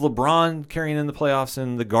power of LeBron carrying in the playoffs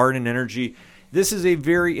and the Garden energy, this is a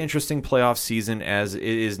very interesting playoff season as it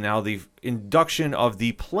is now the induction of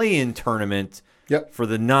the play-in tournament for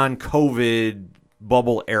the non-COVID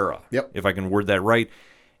bubble era, if I can word that right.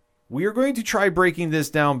 We are going to try breaking this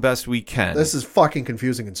down best we can. This is fucking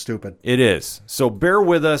confusing and stupid. It is. So bear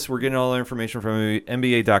with us. We're getting all the information from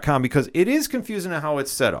NBA.com because it is confusing on how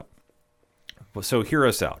it's set up. So hear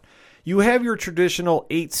us out. You have your traditional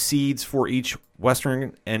 8 seeds for each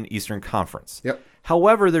Western and Eastern Conference. Yep.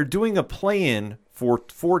 However, they're doing a play-in for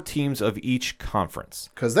 4 teams of each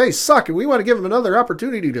conference. Because they suck, and we want to give them another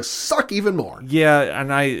opportunity to suck even more. Yeah,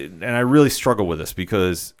 and I really struggle with this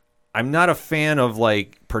because I'm not a fan of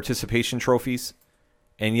like participation trophies,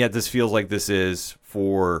 and yet this feels like this is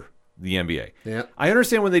for the NBA. Yeah. I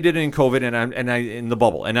understand when they did it in COVID and I in the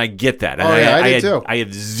bubble, and I get that. And I did too. I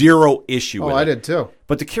have zero issue with it. I did too.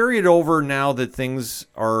 But to carry it over now that things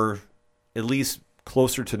are at least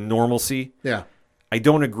closer to normalcy, Yeah. I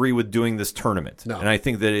don't agree with doing this tournament. No. And I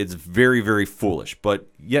think that it's very, very foolish. But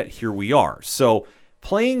yet here we are. So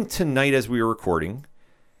playing tonight as we are recording,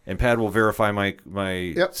 and Pat will verify my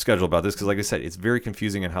schedule about this because, like I said, it's very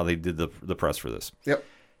confusing on how they did the press for this. Yep.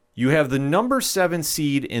 You have the number 7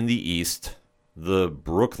 seed in the East, the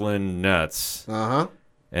Brooklyn Nets,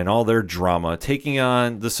 and all their drama, taking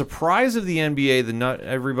on the surprise of the NBA, the nut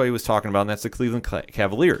everybody was talking about, and that's the Cleveland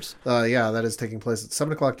Cavaliers. Yeah, that is taking place at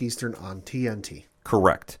 7 o'clock Eastern on TNT.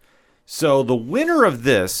 Correct. So the winner of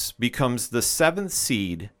this becomes the 7th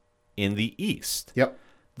seed in the East. Yep.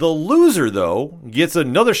 The loser, though, gets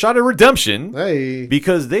another shot at redemption Hey.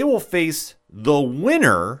 because they will face the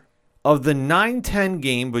winner of the 9-10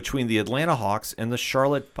 game between the Atlanta Hawks and the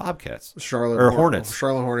Charlotte Bobcats. Hornets.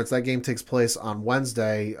 Charlotte Hornets. That game takes place on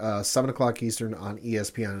Wednesday, 7 o'clock Eastern on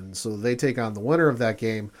ESPN. So they take on the winner of that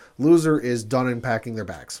game. Loser is done in packing their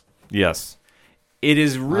bags. Yes. It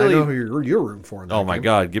is really... I know who you're rooting for in that Oh, my game.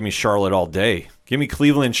 God. Give me Charlotte all day. Give me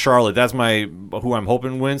Cleveland, Charlotte. That's who I'm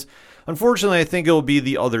hoping wins. Unfortunately, I think it will be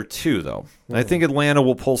the other two, though. I think Atlanta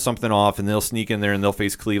will pull something off, and they'll sneak in there, and they'll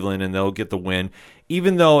face Cleveland, and they'll get the win.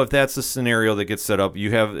 Even though, if that's the scenario that gets set up,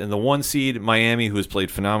 you have in the 1 seed, Miami, who has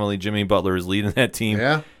played phenomenally. Jimmy Butler is leading that team.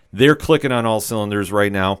 Yeah. They're clicking on all cylinders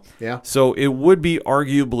right now. Yeah. So it would be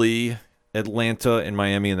arguably Atlanta and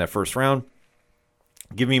Miami in that first round.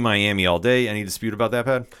 Give me Miami all day. Any dispute about that,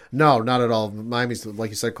 Pat? No, not at all. Miami's, like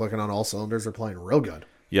you said, clicking on all cylinders. They're playing real good.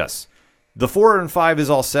 Yes. The 4 and 5 is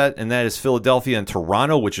all set, and that is Philadelphia and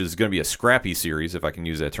Toronto, which is going to be a scrappy series, if I can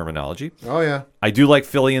use that terminology. Oh, yeah. I do like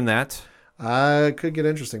Philly in that. It could get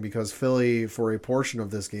interesting because Philly, for a portion of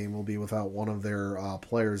this game, will be without one of their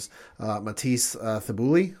players, Matisse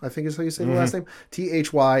Thybulle, I think is how you say the last name,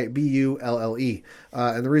 Thybulle.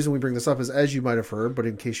 And the reason we bring this up is, as you might have heard, but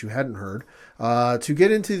in case you hadn't heard, to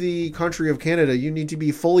get into the country of Canada, you need to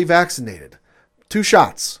be fully vaccinated. 2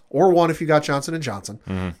 shots, or 1 if you got Johnson & Johnson.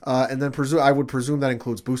 And then I would presume that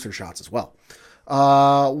includes booster shots as well.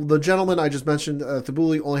 The gentleman I just mentioned,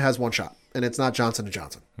 Thybulle, only has 1 shot, and it's not Johnson &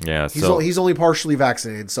 Johnson. Yeah, He's only partially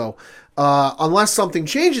vaccinated. So unless something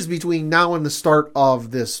changes between now and the start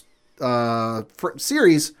of this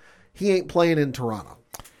series, he ain't playing in Toronto.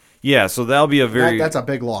 Yeah, so that'll be That's a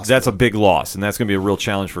big loss. That's a big loss, and that's going to be a real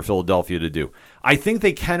challenge for Philadelphia to do. I think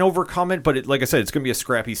they can overcome it, but like I said, it's going to be a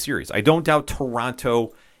scrappy series. I don't doubt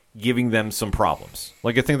Toronto giving them some problems.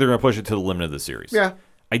 Like, I think they're going to push it to the limit of the series. Yeah.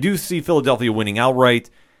 I do see Philadelphia winning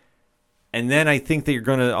outright, and then I think they're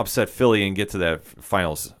going to upset Philly and get to that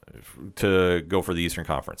finals to go for the Eastern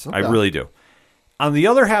Conference. Okay. I really do. On the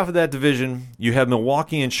other half of that division, you have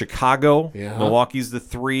Milwaukee and Chicago. Yeah. Milwaukee's the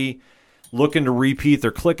 3. Looking to repeat. They're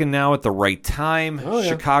clicking now at the right time. Oh, yeah.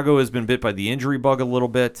 Chicago has been bit by the injury bug a little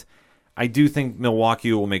bit. I do think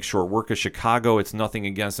Milwaukee will make short work of Chicago. It's nothing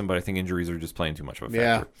against them, but I think injuries are just playing too much of a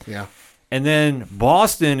factor. Yeah. And then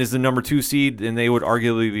Boston is the number 2 seed, and they would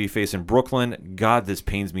arguably be facing Brooklyn. God, this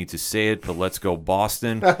pains me to say it, but let's go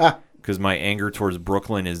Boston because my anger towards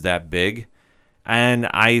Brooklyn is that big. And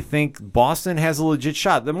I think Boston has a legit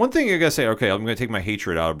shot. Then one thing I got to say, okay, I'm going to take my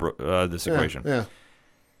hatred out of this equation. Yeah.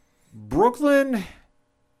 Brooklyn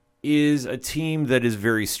is a team that is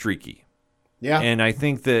very streaky. Yeah. And I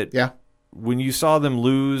think that when you saw them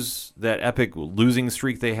lose that epic losing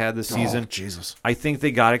streak they had this season, Jesus. I think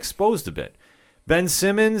they got exposed a bit. Ben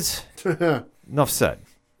Simmons, enough said.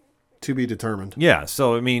 To be determined. Yeah,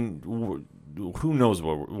 so, I mean, who knows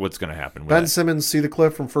what's going to happen with Ben that. Simmons, see the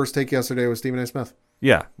clip from First Take yesterday with Stephen A. Smith.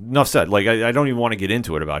 Yeah, enough said. Like, I don't even want to get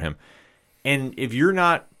into it about him. And if you're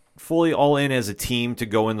not fully all in as a team to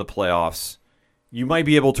go in the playoffs, you might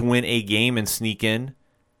be able to win a game and sneak in.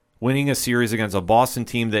 Winning a series against a Boston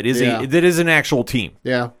team that is an actual team.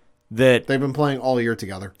 Yeah. That they've been playing all year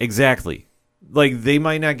together. Exactly. Like, they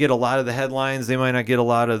might not get a lot of the headlines, they might not get a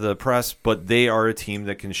lot of the press, but they are a team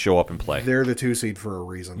that can show up and play. They're the 2 seed for a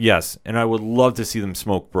reason. Yes, and I would love to see them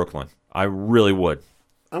smoke Brooklyn. I really would.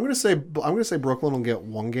 I'm going to say Brooklyn will get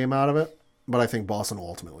 1 game out of it, but I think Boston will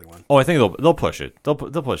ultimately win. Oh, I think they'll push it. They'll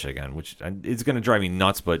push it again, which it's going to drive me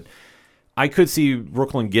nuts, but I could see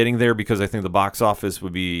Brooklyn getting there because I think the box office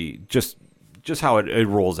would be just how it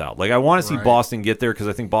rolls out. Like, I want to see Boston get there because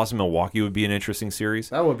I think Boston-Milwaukee would be an interesting series.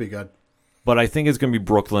 That would be good. But I think it's going to be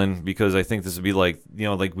Brooklyn because I think this would be like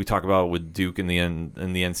we talk about with Duke in the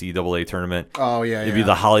NCAA tournament. Oh yeah, It'd be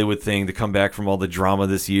the Hollywood thing to come back from all the drama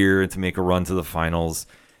this year and to make a run to the finals.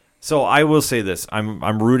 So I will say this: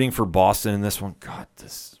 I'm rooting for Boston in this one. God,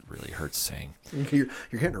 this really hurts saying. You're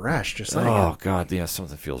getting a rash just saying. Oh God, yeah,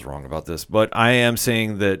 something feels wrong about this. But I am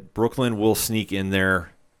saying that Brooklyn will sneak in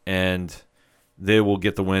there and they will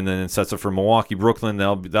get the win, and it sets up for Milwaukee, Brooklyn.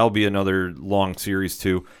 That'll be another long series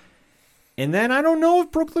too. And then I don't know if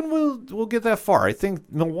Brooklyn will get that far. I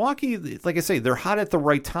think Milwaukee, like I say, they're hot at the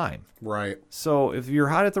right time. Right. So if you're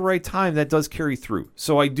hot at the right time, that does carry through.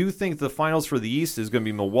 So I do think the finals for the East is going to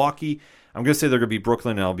be Milwaukee. I'm going to say they're going to be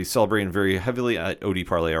Brooklyn, and I'll be celebrating very heavily at OD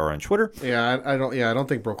Parlay Hour on Twitter. Yeah, I don't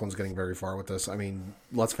think Brooklyn's getting very far with this. I mean,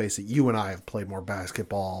 let's face it, you and I have played more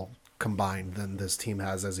basketball combined than this team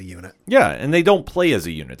has as a unit. Yeah, and they don't play as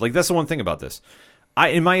a unit. Like, that's the one thing about this.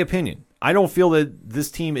 In my opinion, I don't feel that this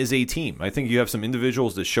team is a team. I think you have some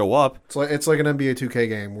individuals that show up. It's like an NBA 2K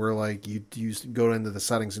game where like you go into the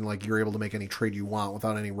settings and like you're able to make any trade you want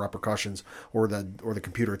without any repercussions or the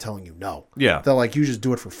computer telling you no. Yeah, that like you just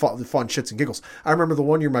do it for fun shits and giggles. I remember the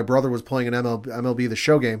one year my brother was playing an MLB The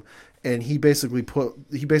Show game, and he basically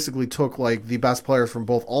took like the best players from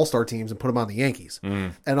both All-Star teams and put them on the Yankees.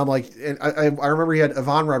 And I'm like, and I remember he had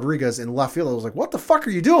Ivan Rodriguez in left field. I was like, what the fuck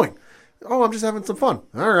are you doing? Oh, I'm just having some fun.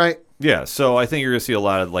 All right. Yeah, so I think you're going to see a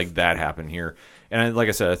lot of like that happen here. And like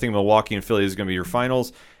I said, I think Milwaukee and Philly is going to be your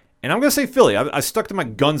finals. And I'm going to say Philly. I stuck to my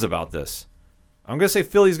guns about this. I'm going to say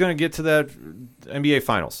Philly's going to get to that NBA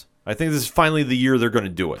finals. I think this is finally the year they're going to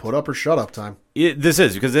do it. Put up or shut up time. This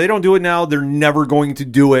is, because they don't do it now, they're never going to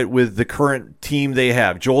do it with the current team they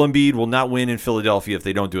have. Joel Embiid will not win in Philadelphia if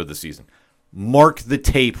they don't do it this season. Mark the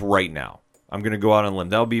tape right now. I'm going to go out on a limb.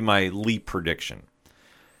 That'll be my leap prediction.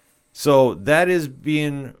 So that is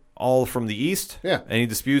being all from the East. Yeah. Any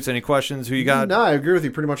disputes? Any questions? Who you got? No, I agree with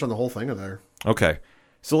you pretty much on the whole thing of there. Okay.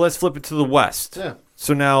 So let's flip it to the West. Yeah.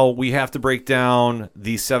 So now we have to break down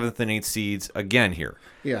the 7th and 8th seeds again here.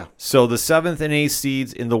 Yeah. So the 7th and 8th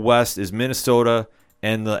seeds in the West is Minnesota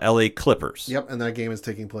and the LA Clippers. Yep, and that game is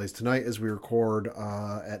taking place tonight as we record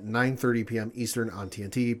at 9:30 p.m. Eastern on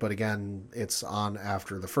TNT. But again, it's on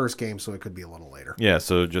after the first game, so it could be a little later. Yeah,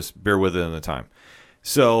 so just bear with it in the time.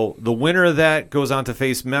 So the winner of that goes on to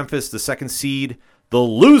face Memphis, the 2nd seed. The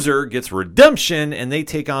loser gets redemption, and they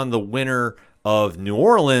take on the winner of New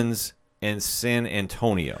Orleans and San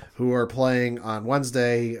Antonio, who are playing on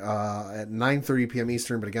Wednesday at 9:30 p.m.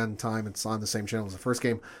 Eastern. But again, time it's on the same channel as the first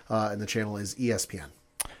game, and the channel is ESPN.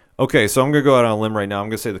 Okay, so I'm going to go out on a limb right now. I'm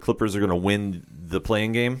going to say the Clippers are going to win the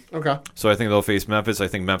playing game. Okay. So I think they'll face Memphis. I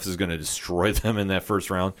think Memphis is going to destroy them in that first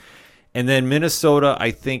round. And then Minnesota,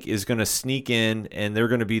 I think, is going to sneak in, and they're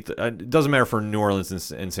going to beat it doesn't matter for New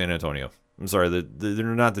Orleans and San Antonio. I'm sorry, they're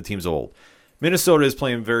not the teams old. Minnesota is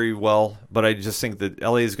playing very well, but I just think that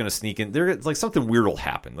LA is going to sneak in. Like something weird will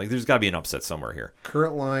happen. Like there's got to be an upset somewhere here.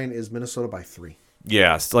 Current line is Minnesota by 3.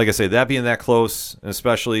 Yes, like I say, that being that close,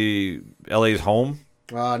 especially LA's home.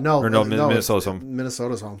 Minnesota's home.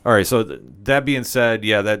 Minnesota's home. All right, so that being said,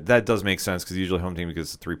 yeah, that does make sense because usually home team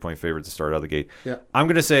gets a 3-point favorite to start out of the gate. Yeah. I'm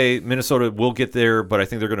going to say Minnesota will get there, but I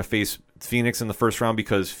think they're going to face Phoenix in the first round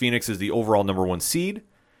because Phoenix is the overall number 1 seed,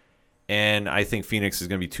 and I think Phoenix is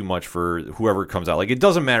going to be too much for whoever comes out. Like, it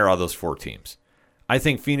doesn't matter out of those 4 teams. I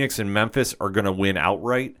think Phoenix and Memphis are going to win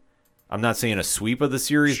outright. I'm not saying a sweep of the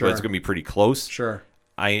series, Sure. but it's going to be pretty close. Sure.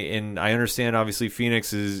 I understand, obviously,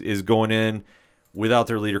 Phoenix is going in without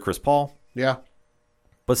their leader, Chris Paul. Yeah.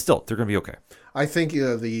 But still, they're going to be okay. I think the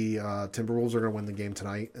Timberwolves are going to win the game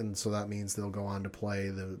tonight, and so that means they'll go on to play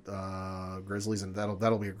the Grizzlies, and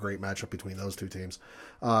that'll be a great matchup between those two teams.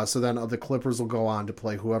 So then the Clippers will go on to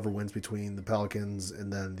play whoever wins between the Pelicans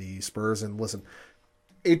and then the Spurs. And listen,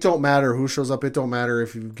 it don't matter who shows up. It don't matter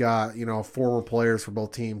if you've got former players for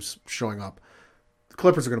both teams showing up. The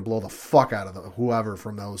Clippers are going to blow the fuck out of whoever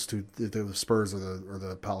from those two, the Spurs or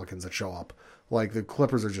the Pelicans that show up. Like, the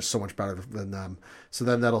Clippers are just so much better than them. So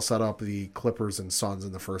then that'll set up the Clippers and Suns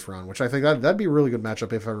in the first round, which I think that'd be a really good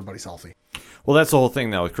matchup if everybody's healthy. Well, that's the whole thing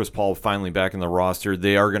now with Chris Paul finally back in the roster.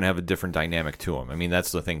 They are going to have a different dynamic to him. I mean,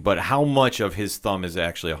 that's the thing. But how much of his thumb is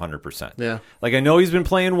actually 100%? Yeah. Like, I know he's been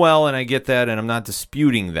playing well, and I get that, and I'm not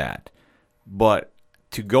disputing that. But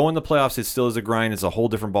to go in the playoffs, it still is a grind. It's a whole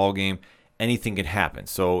different ball game. Anything can happen.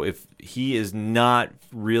 So if he is not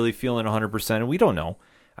really feeling 100%, and we don't know.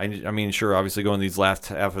 I mean, sure, obviously going these last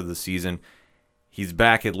half of the season, he's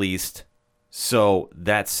back at least. So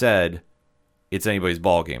that said, it's anybody's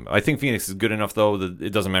ball game. I think Phoenix is good enough, though, that it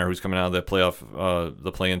doesn't matter who's coming out of that playoff,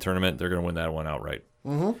 the play-in tournament. They're going to win that one outright.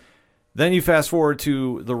 Mm-hmm. Then you fast forward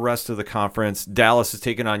to the rest of the conference. Dallas is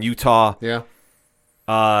taking on Utah. Yeah.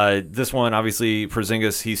 This one, obviously,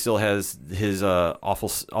 Porzingis, he still has his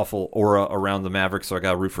awful aura around the Mavericks, so I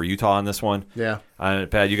got to root for Utah on this one. Yeah.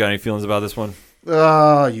 Pat, you got any feelings about this one?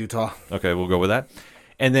 Utah. Okay, we'll go with that.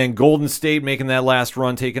 And then Golden State making that last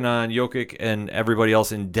run, taking on Jokic and everybody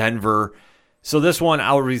else in Denver. So this one,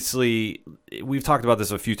 obviously, we've talked about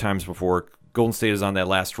this a few times before. Golden State is on that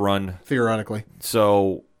last run. Theoretically.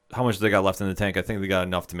 So how much do they got left in the tank? I think they got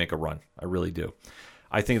enough to make a run. I really do.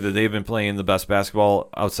 I think that they've been playing the best basketball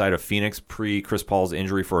outside of Phoenix pre-Chris Paul's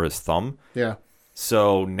injury for his thumb. Yeah.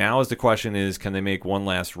 So now is the question is, can they make one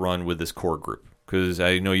last run with this core group? Because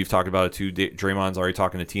I know you've talked about it too. Draymond's already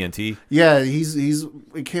talking to TNT. Yeah,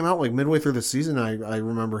 it came out like midway through the season. I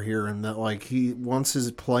remember hearing that like once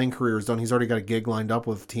his playing career is done, he's already got a gig lined up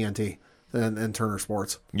with TNT and Turner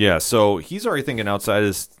Sports. Yeah, so he's already thinking outside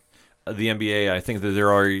the NBA. I think that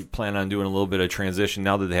they're already planning on doing a little bit of transition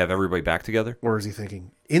now that they have everybody back together. Or is he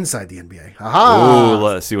thinking inside the NBA? Aha! Ooh,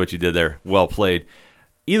 let's see what you did there. Well played.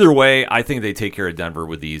 Either way, I think they take care of Denver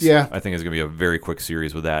with these. Yeah. I think it's going to be a very quick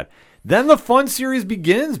series with that. Then the fun series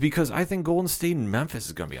begins because I think Golden State and Memphis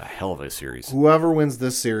is going to be a hell of a series. Whoever wins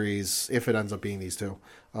this series, if it ends up being these two,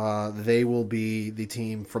 they will be the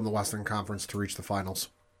team from the Western Conference to reach the finals.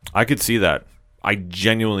 I could see that. I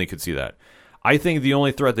genuinely could see that. I think the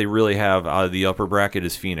only threat they really have out of the upper bracket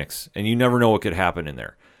is Phoenix, and you never know what could happen in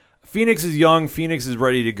there. Phoenix is young. Phoenix is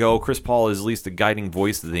ready to go. Chris Paul is at least the guiding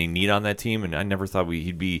voice that they need on that team, and I never thought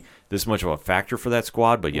he'd be this much of a factor for that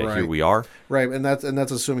squad, but yet Right. Here we are. Right, and that's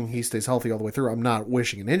assuming he stays healthy all the way through. I'm not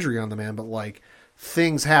wishing an injury on the man, but like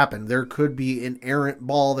things happen. There could be an errant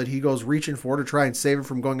ball that he goes reaching for to try and save it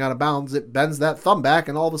from going out of bounds. It bends that thumb back,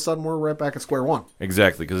 and all of a sudden we're right back at square one.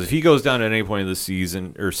 Exactly, because if he goes down at any point of the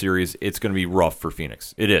season or series, it's going to be rough for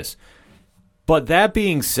Phoenix. It is. But that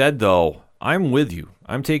being said, though, I'm with you.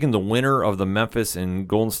 I'm taking the winner of the Memphis and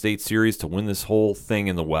Golden State series to win this whole thing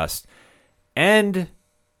in the West. And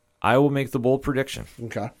I will make the bold prediction.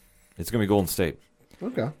 Okay. It's going to be Golden State.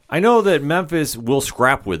 Okay. I know that Memphis will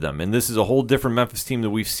scrap with them, and this is a whole different Memphis team that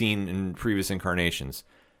we've seen in previous incarnations.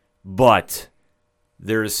 But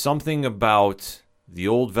there is something about the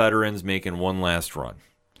old veterans making one last run,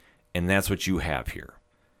 and that's what you have here.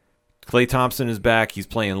 Klay Thompson is back. He's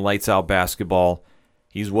playing lights-out basketball.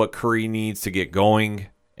 He's what Curry needs to get going,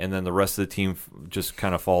 and then the rest of the team just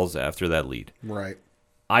kind of falls after that lead. Right.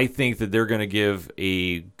 I think that they're going to give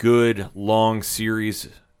a good, long series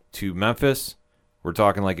to Memphis. We're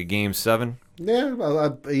talking like a Game 7.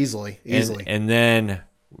 Yeah, easily. And then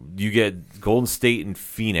you get Golden State and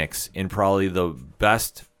Phoenix in probably the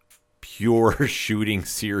best pure shooting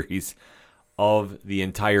series of the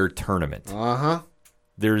entire tournament. Uh-huh.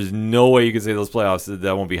 There's no way you can say those playoffs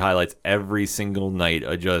that won't be highlights every single night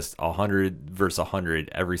of just 100 versus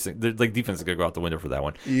 100 every single. Like defense is gonna go out the window for that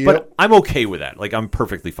one. Yep. But I'm okay with that. Like I'm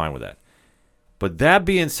perfectly fine with that. But that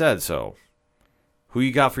being said, so who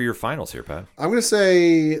you got for your finals here, Pat? I'm going to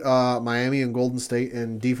say Miami and Golden State,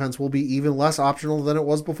 and defense will be even less optional than it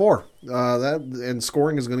was before. And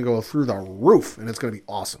scoring is going to go through the roof, and it's going to be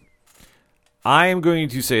awesome. I am going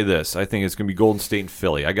to say this. I think it's going to be Golden State and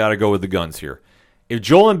Philly. I got to go with the guns here. If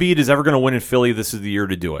Joel Embiid is ever going to win in Philly, this is the year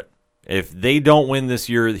to do it. If they don't win this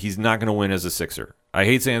year, he's not going to win as a Sixer. I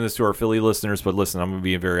hate saying this to our Philly listeners, but listen, I'm going to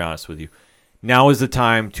be very honest with you. Now is the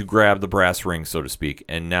time to grab the brass ring, so to speak,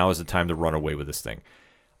 and now is the time to run away with this thing.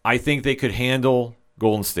 I think they could handle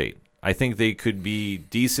Golden State. I think they could be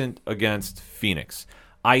decent against Phoenix.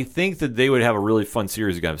 I think that they would have a really fun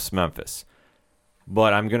series against Memphis.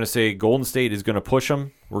 But I'm going to say Golden State is going to push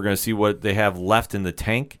them. We're going to see what they have left in the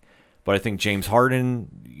tank. But I think James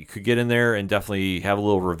Harden could get in there and definitely have a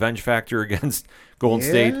little revenge factor against Golden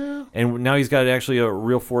State. And now he's got actually a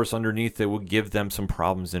real force underneath that will give them some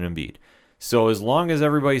problems in Embiid. So as long as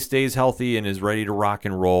everybody stays healthy and is ready to rock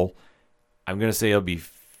and roll, I'm going to say it'll be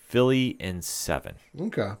Philly in 7.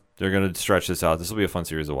 Okay. They're going to stretch this out. This will be a fun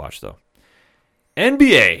series to watch, though.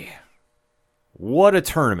 NBA. What a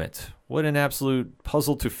tournament. What an absolute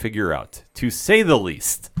puzzle to figure out, to say the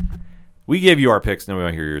least. We gave you our picks. Now we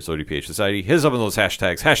want to hear yours, ODPH Society. Hit us up on those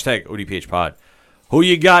hashtags. Hashtag ODPHpod. Who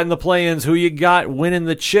you got in the play-ins? Who you got winning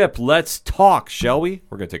the chip? Let's talk, shall we?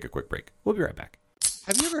 We're going to take a quick break. We'll be right back.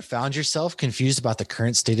 Have you ever found yourself confused about the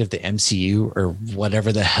current state of the MCU or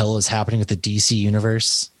whatever the hell is happening with the DC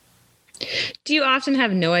universe? Do you often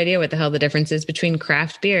have no idea what the hell the difference is between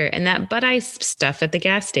craft beer and that Bud Ice stuff at the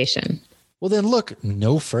gas station? Well, then look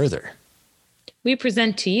no further. We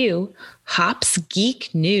present to you Hops Geek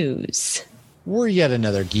News. We're yet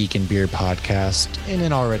another geek and beer podcast in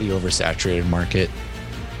an already oversaturated market.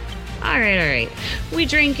 All right. We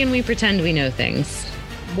drink and we pretend we know things.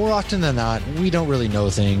 More often than not, we don't really know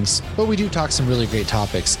things, but we do talk some really great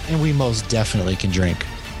topics, and we most definitely can drink.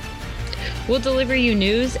 We'll deliver you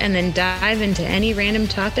news and then dive into any random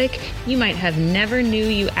topic you might have never knew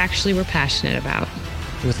you actually were passionate about.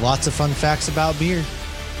 With lots of fun facts about beer.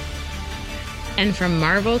 And from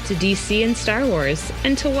Marvel to DC and Star Wars,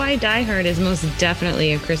 and to why Die Hard is most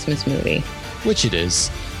definitely a Christmas movie. Which it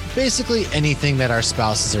is. Basically anything that our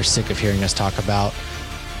spouses are sick of hearing us talk about.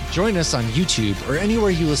 Join us on YouTube or anywhere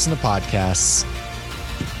you listen to podcasts.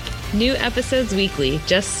 New episodes weekly.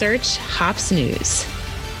 Just search Hops News.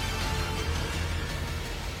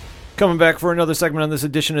 Coming back for another segment on this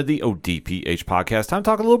edition of the ODPH podcast. Time to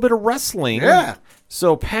talk a little bit of wrestling. Yeah.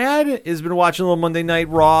 So Pad has been watching a little Monday Night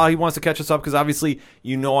Raw. He wants to catch us up because obviously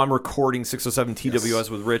you know I'm recording 607 TWS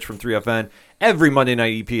with Rich from 3FN every Monday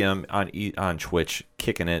night EPM on Twitch,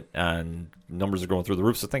 kicking it, and numbers are going through the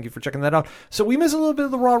roof. So thank you for checking that out. So we missed a little bit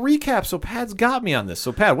of the Raw recap. So Pad's got me on this.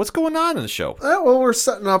 So Pad, what's going on in the show? Well, we're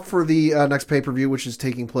setting up for the next pay-per-view, which is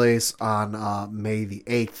taking place on May the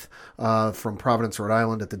 8th from Providence, Rhode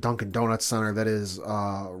Island at the Dunkin' Donuts Center. That is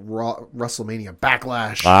WrestleMania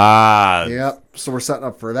Backlash. Yep. So we're setting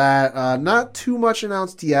up for that. Not too much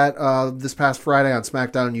announced yet. This past Friday on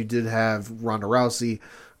SmackDown, you did have Ronda Rousey,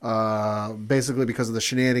 basically because of the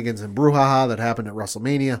shenanigans and brouhaha that happened at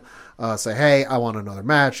WrestleMania, say, hey, I want another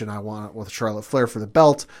match, and I want it with Charlotte Flair for the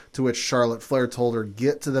belt, to which Charlotte Flair told her,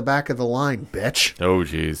 get to the back of the line, bitch. Oh,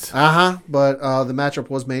 jeez. But the matchup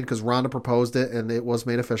was made because Ronda proposed it, and it was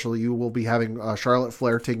made official. You will be having Charlotte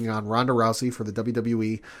Flair taking on Ronda Rousey for the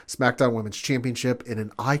WWE SmackDown Women's Championship in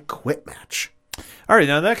an I Quit match. All right,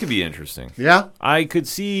 now that could be interesting. Yeah? I could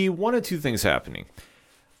see one of two things happening.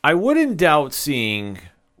 I wouldn't doubt seeing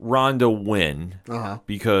Ronda win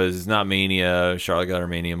because it's not Mania. Charlotte got her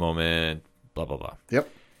Mania moment, blah, blah, blah. Yep.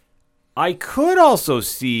 I could also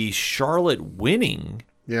see Charlotte winning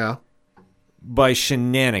by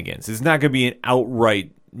shenanigans. It's not going to be an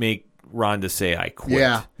outright make Ronda say I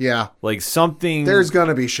quit. Yeah. Like something. There's going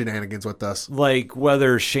to be shenanigans with this. Like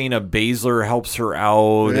whether Shayna Baszler helps her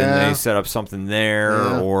out and they set up something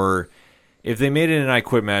there, or if they made it an I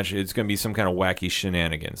Quit match, it's going to be some kind of wacky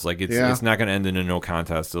shenanigans. Like it's not going to end in a no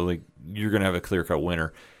contest. So like you're going to have a clear cut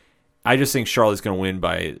winner. I just think Charlotte's going to win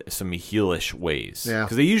by some heelish ways. Yeah,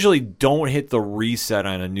 because they usually don't hit the reset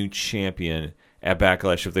on a new champion at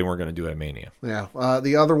Backlash if they weren't going to do it at Mania. Yeah.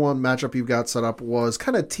 The other one matchup you've got set up was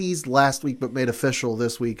kind of teased last week but made official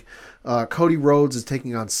this week. Cody Rhodes is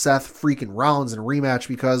taking on Seth freaking Rollins in a rematch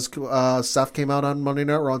because Seth came out on Monday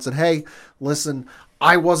Night Raw and said, hey, listen,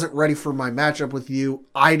 I wasn't ready for my matchup with you.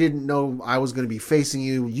 I didn't know I was going to be facing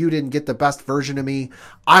you. You didn't get the best version of me.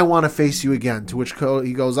 I want to face you again. To which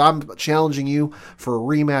he goes, I'm challenging you for a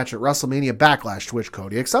rematch at WrestleMania Backlash, to which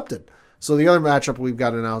Cody accepted. So the other matchup we've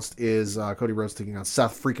got announced is Cody Rhodes taking on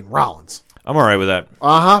Seth freaking Rollins. I'm all right with that.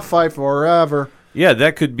 Fight forever. Yeah,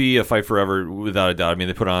 that could be a fight forever without a doubt. I mean,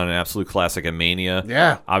 they put on an absolute classic at Mania.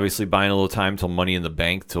 Yeah. Obviously buying a little time till Money in the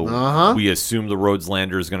Bank till we assume the Rhodes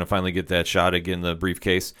Lander is going to finally get that shot again in the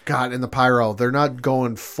briefcase. God, and the pyro. They're not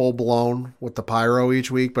going full blown with the pyro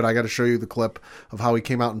each week, but I got to show you the clip of how he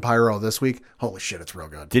came out in pyro this week. Holy shit, it's real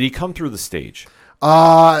good. Did he come through the stage?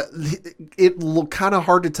 It looked kind of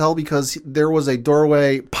hard to tell because there was a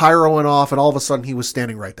doorway pyroing off, and all of a sudden he was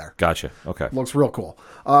standing right there. Gotcha. Okay. Looks real cool.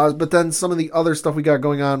 But then some of the other stuff we got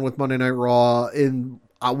going on with Monday Night Raw, in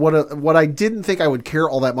what I didn't think I would care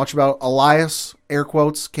all that much about, Elias, air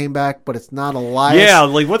quotes, came back, but it's not Elias. Yeah,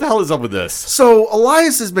 like what the hell is up with this? So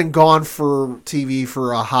Elias has been gone for TV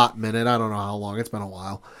for a hot minute. I don't know how long. It's been a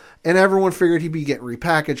while. And everyone figured he'd be getting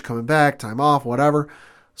repackaged, coming back, time off, whatever.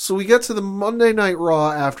 So we get to the Monday Night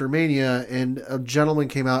Raw after Mania, and a gentleman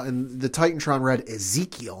came out, and the Titantron read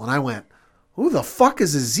Ezekiel, and I went, who the fuck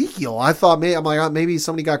is Ezekiel? I thought, maybe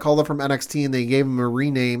somebody got called up from NXT, and they gave him a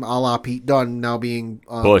rename a la Pete Dunne, now being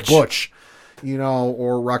Butch,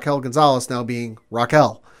 or Raquel Gonzalez, now being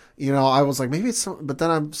Raquel. I was like, maybe it's something, but then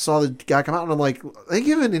I saw the guy come out, and I'm like, they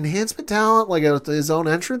give an enhancement talent, like his own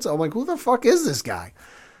entrance? I'm like, who the fuck is this guy?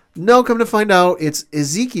 No, come to find out, it's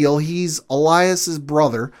Ezekiel. He's Elias's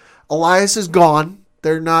brother. Elias is gone.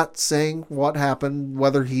 They're not saying what happened,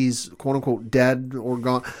 whether he's quote-unquote dead or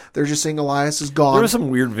gone. They're just saying Elias is gone. There were some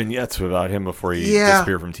weird vignettes about him before he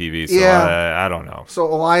disappeared from TV, so I don't know. So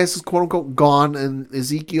Elias is quote-unquote gone, and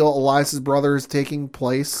Ezekiel, Elias's brother, is taking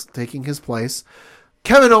his place.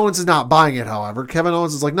 Kevin Owens is not buying it, however. Kevin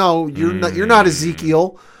Owens is like, no, you're not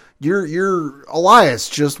Ezekiel. You're Elias,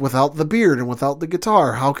 just without the beard and without the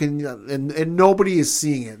guitar. How can you, and nobody is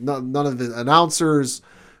seeing it. None of the announcers,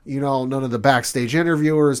 none of the backstage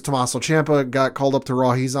interviewers. Tommaso Ciampa got called up to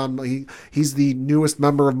Raw. He's he's the newest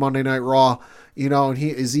member of Monday Night Raw. And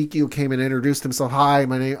Ezekiel came and introduced himself. Hi,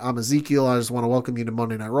 I'm Ezekiel. I just want to welcome you to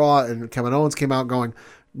Monday Night Raw. And Kevin Owens came out going,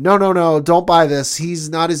 no, don't buy this. He's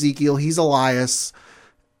not Ezekiel. He's Elias.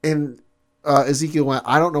 And Ezekiel went,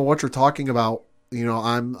 I don't know what you're talking about.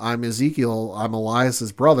 I'm Ezekiel. I'm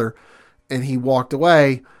Elias's brother. And he walked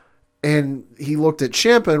away. And he looked at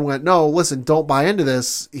Ciampa and went, no, listen, don't buy into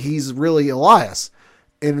this. He's really Elias.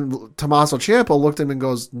 And Tommaso Ciampa looked at him and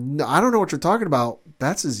goes, no, I don't know what you're talking about.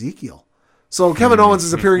 That's Ezekiel. So Kevin Owens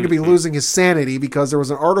is appearing to be losing his sanity because there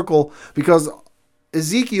was an article, because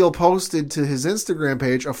Ezekiel posted to his Instagram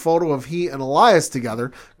page a photo of he and Elias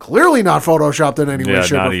together, clearly not photoshopped in any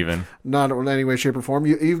way, not in any way, shape, or form.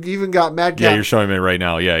 You've even got Madcap. Yeah, you're showing me right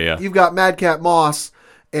now. Yeah. You've got Madcap Moss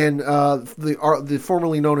and the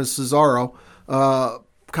formerly known as Cesaro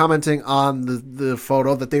commenting on the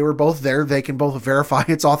photo that they were both there. They can both verify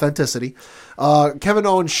its authenticity. Kevin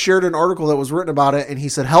Owens shared an article that was written about it, and he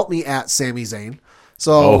said, help me at Sami Zayn.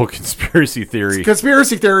 So, conspiracy theory.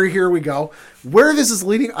 Conspiracy theory, here we go. Where this is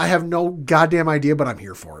leading, I have no goddamn idea, but I'm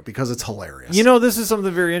here for it because it's hilarious. This is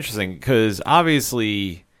something very interesting because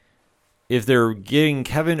obviously if they're getting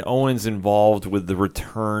Kevin Owens involved with the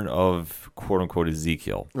return of quote-unquote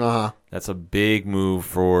Ezekiel, that's a big move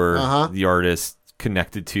for the artist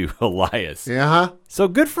connected to Elias. So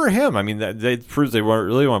good for him. I mean, that proves they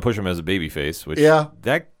really want to push him as a babyface, which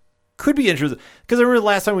that could be interesting. Because I remember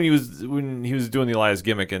last time when he was doing the Elias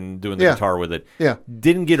gimmick and doing the guitar with it,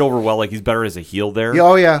 didn't get over well. Like, he's better as a heel there.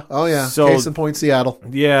 Oh yeah. So, case in point, Seattle.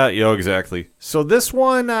 Yeah, exactly. So this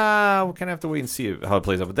one, we'll kind of have to wait and see how it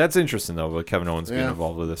plays out. But that's interesting though, with Kevin Owens getting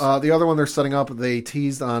involved with this. The other one they're setting up, they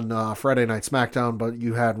teased on Friday Night SmackDown, but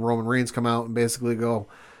you had Roman Reigns come out and basically go,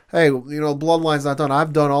 hey, Bloodline's not done.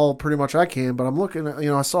 I've done all pretty much I can, but I'm looking at,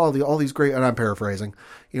 I saw all these great, and I'm paraphrasing,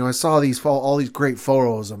 I saw all these great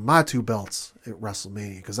photos of my two belts at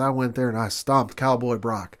WrestleMania because I went there and I stomped Cowboy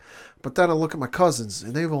Brock. But then I look at my cousins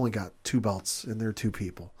and they've only got two belts and they're two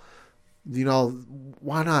people.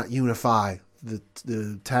 Why not unify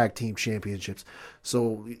the tag team championships?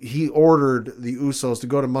 So he ordered the Usos to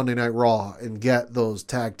go to Monday Night Raw and get those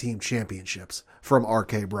tag team championships from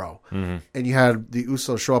RK Bro. Mm-hmm. And you had the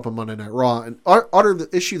Usos show up on Monday Night Raw and utter the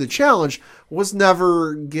issue. The challenge was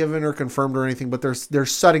never given or confirmed or anything, but they're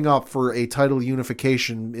setting up for a title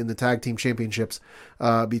unification in the tag team championships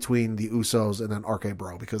between the Usos and then RK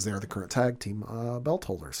Bro because they're the current tag team belt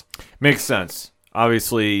holders. Makes sense.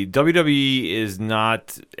 Obviously, WWE is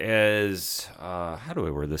not as, how do I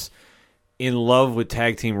word this, in love with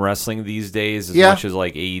tag team wrestling these days as much as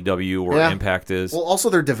like AEW or Impact is. Well, also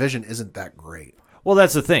their division isn't that great. Well,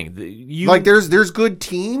 that's the thing. There's good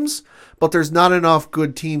teams, but there's not enough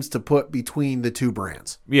good teams to put between the two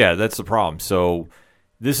brands. Yeah, that's the problem. So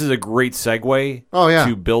this is a great segue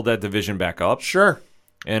to build that division back up. Sure.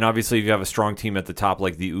 And obviously, if you have a strong team at the top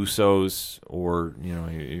like the Usos or,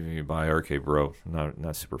 you buy RK Bro.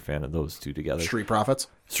 Not super fan of those two together. Street Profits.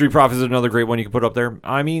 Street Profits is another great one you can put up there.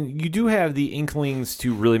 I mean, you do have the inklings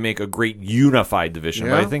to really make a great unified division.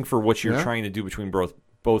 Yeah. But I think for what you're trying to do between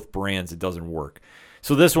both brands, it doesn't work.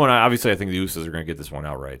 So this one, obviously, I think the Usos are going to get this one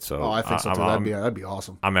outright. So I think so too. That'd be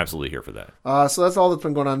awesome. I'm absolutely here for that. So that's all that's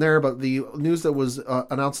been going on there. But the news that was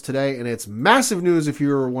announced today, and it's massive news if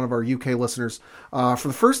you're one of our UK listeners. For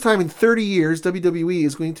the first time in 30 years, WWE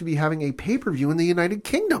is going to be having a pay-per-view in the United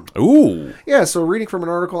Kingdom. Ooh. Yeah, so reading from an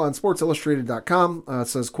article on SportsIllustrated.com, it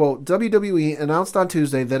says, quote, WWE announced on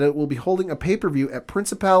Tuesday that it will be holding a pay-per-view at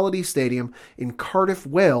Principality Stadium in Cardiff,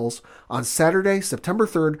 Wales on Saturday, September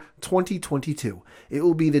 3rd, 2022. It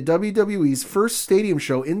will be the WWE's first stadium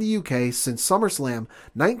show in the UK since SummerSlam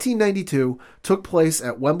 1992 took place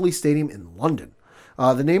at Wembley Stadium in London.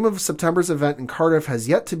 The name of September's event in Cardiff has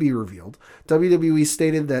yet to be revealed. WWE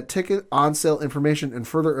stated that ticket on-sale information and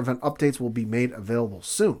further event updates will be made available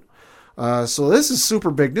soon. So this is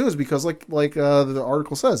super big news because like the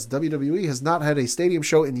article says, WWE has not had a stadium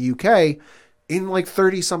show in the UK in like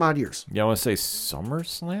 30 some odd years. Yeah, I want to say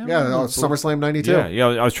SummerSlam? Yeah, SummerSlam 92. Yeah,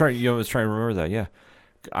 I was trying to remember that, yeah.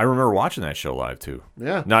 I remember watching that show live too.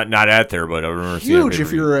 Yeah. Not at there, but I remember seeing it. Huge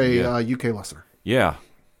if you're a UK listener. Yeah.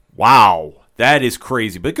 Wow. That is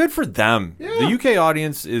crazy, but good for them. Yeah. The UK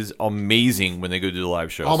audience is amazing when they go do the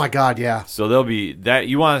live shows. Oh my God, yeah. So they'll be that.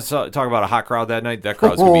 You want to talk about a hot crowd that night? That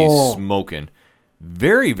crowd's going to be smoking.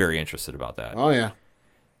 Very, very interested about that. Oh yeah.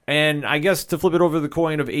 And I guess to flip it over the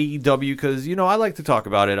coin of AEW, because, I like to talk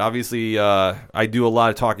about it. Obviously, I do a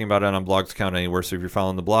lot of talking about it on Blogs Count Anywhere, so if you're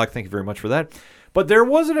following the blog, thank you very much for that. But there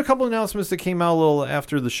wasn't a couple announcements that came out a little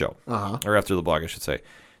after the show, or after the blog, I should say.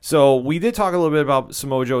 So we did talk a little bit about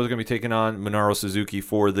Samoa Joe is going to be taking on Minoru Suzuki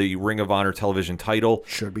for the Ring of Honor television title.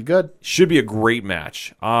 Should be good. Should be a great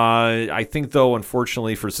match. I think, though,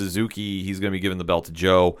 unfortunately for Suzuki, he's going to be giving the belt to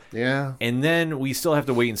Joe. Yeah. And then we still have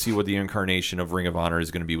to wait and see what the incarnation of Ring of Honor is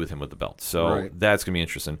going to be with him with the belt. So that's going to be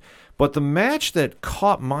interesting. But the match that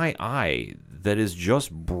caught my eye that is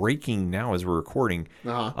just breaking now as we're recording,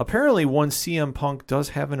 apparently one CM Punk does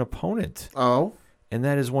have an opponent. Oh. And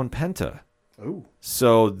that is one Penta. Ooh.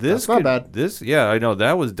 So this That's not bad. Yeah, I know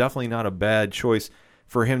that was definitely not a bad choice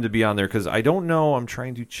for him to be on there because I don't know. I'm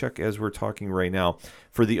trying to check as we're talking right now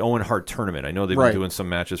for the Owen Hart tournament. I know they've been doing some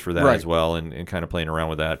matches for that as well and kind of playing around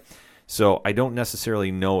with that. So I don't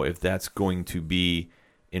necessarily know if that's going to be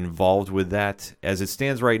involved with that. As it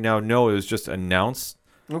stands right now, no, it was just announced.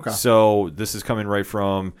 Okay. So this is coming right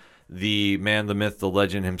from the man, the myth, the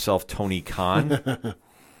legend himself, Tony Khan.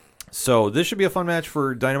 So this should be a fun match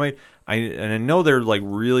for Dynamite. I know they're like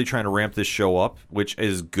really trying to ramp this show up, which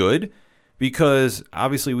is good because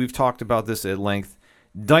obviously we've talked about this at length.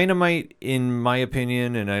 Dynamite, in my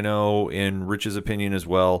opinion, and I know in Rich's opinion as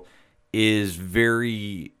well, is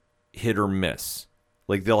very hit or miss.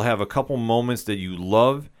 Like they'll have a couple moments that you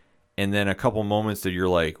love and then a couple moments that you're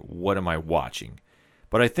like, what am I watching?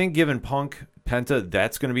 But I think given Punk, Penta,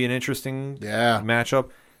 that's going to be an interesting matchup.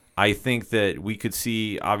 I think that we could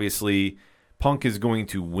see, obviously, Punk is going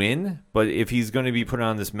to win, but if he's going to be put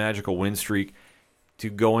on this magical win streak to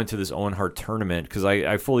go into this Owen Hart tournament, because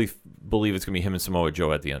I fully believe it's going to be him and Samoa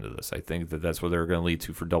Joe at the end of this. I think that that's what they're going to lead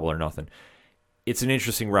to for Double or Nothing. It's an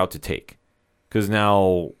interesting route to take, because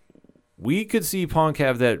now we could see Punk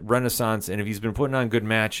have that renaissance, and if he's been putting on good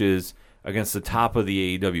matches against the top of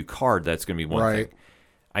the AEW card, that's going to be one thing.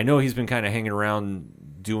 I know he's been kind of hanging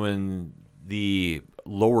around doing the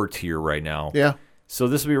lower tier right now. Yeah. So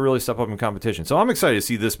this will be a really step up in competition. So I'm excited to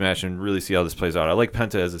see this match and really see how this plays out. I like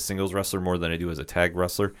Penta as a singles wrestler more than I do as a tag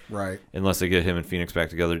wrestler. Right. Unless they get him and Phoenix back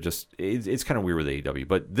together. Just it's kind of weird with AEW.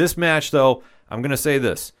 But this match, though, I'm going to say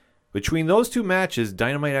this. Between those two matches,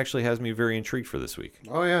 Dynamite actually has me very intrigued for this week.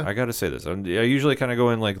 Oh, yeah. I got to say this. I usually kind of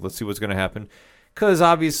go in like, let's see what's going to happen. Because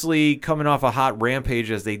obviously coming off a hot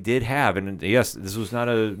Rampage as they did have, and yes, this was not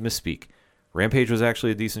a misspeak. Rampage was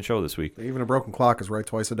actually a decent show this week. Even a broken clock is right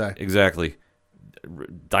twice a day. Exactly.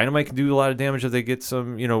 Dynamite can do a lot of damage if they get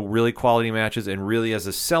some, really quality matches and really as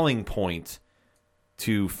a selling point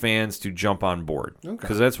to fans to jump on board.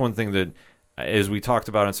 Because that's one thing that, as we talked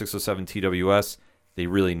about on 607 TWS, they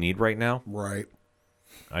really need right now. Right.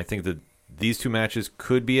 I think that these two matches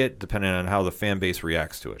could be it, depending on how the fan base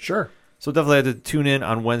reacts to it. Sure. So definitely have to tune in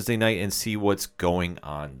on Wednesday night and see what's going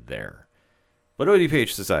on there. But ODPH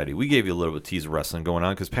Society, we gave you a little bit of tease of wrestling going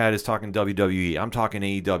on because Pat is talking WWE. I'm talking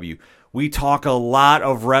AEW. We talk a lot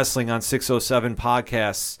of wrestling on 607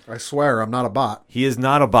 podcasts. I swear, I'm not a bot. He is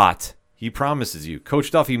not a bot. He promises you.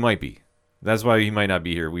 Coach Duffy might be. That's why he might not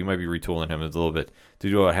be here. We might be retooling him a little bit to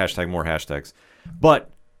do a hashtag more hashtags.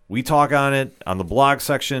 But we talk on it on the blog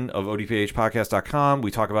section of odphpodcast.com. We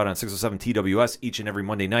talk about it on 607 TWS each and every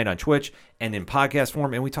Monday night on Twitch and in podcast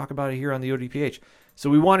form. And we talk about it here on the ODPH. So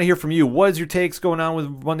we want to hear from you. What is your takes going on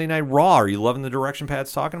with Monday Night Raw? Are you loving the direction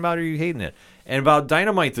Pat's talking about, or are you hating it? And about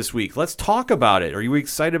Dynamite this week, let's talk about it. Are you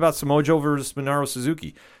excited about Samoa Joe versus Minoru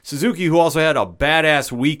Suzuki? Suzuki, who also had a badass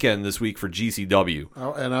weekend this week for GCW.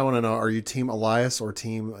 Oh, and I want to know, are you Team Elias or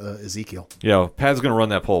Team Ezekiel? Yeah, Pat's going to run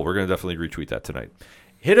that poll. We're going to definitely retweet that tonight.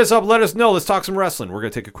 Hit us up. Let us know. Let's talk some wrestling. We're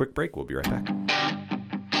going to take a quick break. We'll be right back.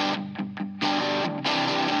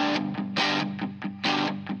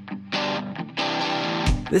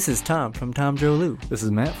 This is Tom from Tom Joe Lou, This is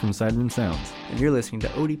Matt from Sideroom Sounds. and you're listening to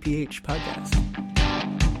ODPH Podcast.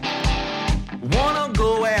 Wanna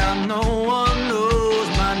go where no one knows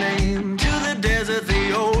my name, to the desert,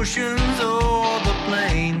 the oceans, or the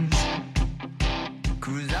plains.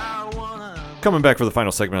 'Cause I wanna... Coming back for the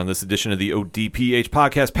final segment on this edition of the ODPH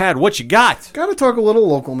podcast. Pat, what you got? Got to talk a little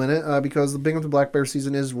local minute because the Binghamton Black Bear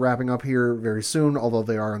season is wrapping up here very soon, although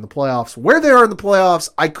they are in the playoffs. Where they are in the playoffs,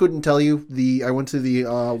 I couldn't tell you. I went to the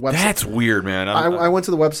website. That's weird, man. I went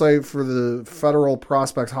to the website for the Federal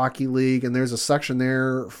Prospect Hockey League, and there's a section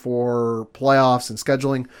there for playoffs and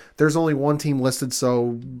scheduling. There's only one team listed,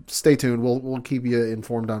 so stay tuned. We'll keep you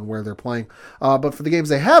informed on where they're playing. But for the games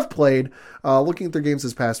they have played, looking at their games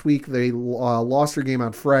this past week, they lost their game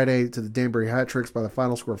on Friday to the Danbury Hat Tricks by the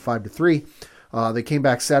final score of 5-3. They came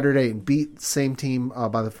back Saturday and beat the same team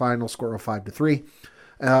by the final score of 5-3.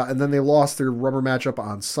 And then they lost their rubber matchup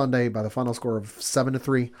on Sunday by the final score of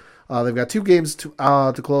 7-3. They've got two games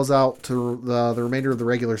to close out to the remainder of the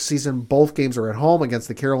regular season. Both games are at home against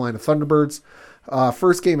the Carolina Thunderbirds.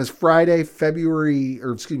 First game is Friday, Friday,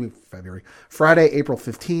 April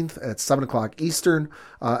 15th at 7 o'clock Eastern.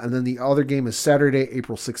 And then the other game is Saturday,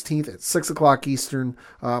 April 16th at 6 o'clock Eastern.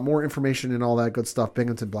 More information and all that good stuff,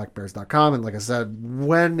 BinghamtonBlackBears.com. And like I said,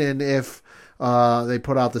 when and if they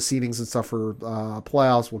put out the seedings and stuff for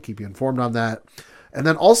playoffs, we'll keep you informed on that. And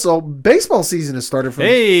then also, baseball season has started for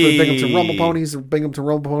the Binghamton Rumble Ponies. The Binghamton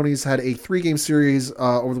Rumble Ponies had a 3-game series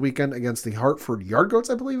over the weekend against the Hartford Yard Goats,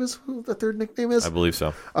 I believe is who the third nickname is. I believe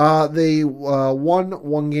so. They won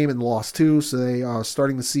 1 game and lost 2, so they are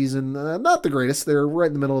starting the season not the greatest. They're right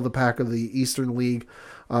in the middle of the pack of the Eastern League,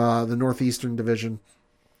 the Northeastern Division.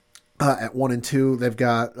 At 1-2, they've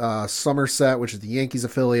got Somerset, which is the Yankees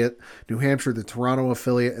affiliate, New Hampshire, the Toronto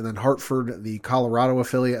affiliate, and then Hartford, the Colorado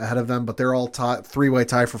affiliate, ahead of them. But they're all three-way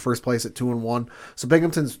tie for first place at 2-1. So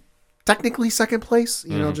Binghamton's technically second place,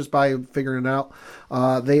 just by figuring it out.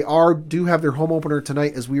 They do have their home opener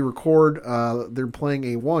tonight as we record. They're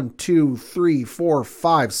playing a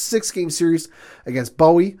 6-game series against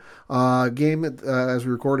Bowie. Game as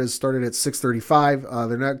we record has started at 6:35.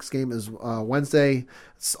 Their next game is Wednesday.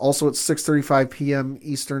 It's also at 6:35 p.m.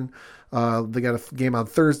 Eastern. They got a game on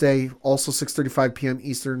Thursday, also 6:35 p.m.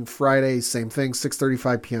 Eastern. Friday, same thing,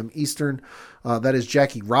 6:35 p.m. Eastern. That is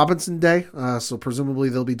Jackie Robinson Day, so presumably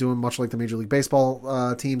they'll be doing much like the Major League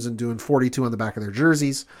Baseball teams and doing 42 on the back of their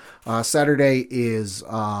jerseys. Saturday is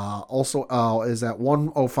also is at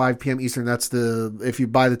 1:05 p.m. Eastern. That's if you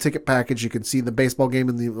buy the ticket package, you can see the baseball game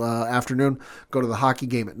in the afternoon, go to the hockey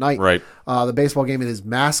game at night. Right. The baseball game is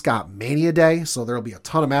Mascot Mania Day, so there'll be a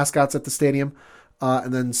ton of mascots at the stadium.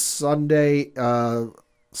 And then Sunday the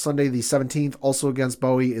 17th, also against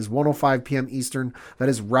Bowie, is 1:05 p.m. Eastern. That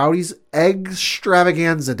is Rowdy's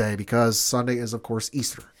Extravaganza Day because Sunday is, of course,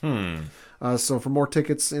 Easter. So for more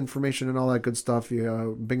tickets, information, and all that good stuff,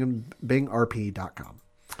 bingrp.com.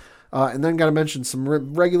 And then got to mention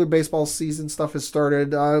some regular baseball season stuff has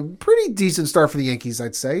started. Pretty decent start for the Yankees,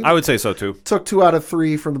 I'd say. I would say so, too. Took 2 out of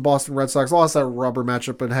 3 from the Boston Red Sox. Lost that rubber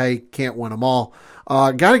matchup, but hey, can't win them all.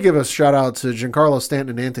 Got to give a shout out to Giancarlo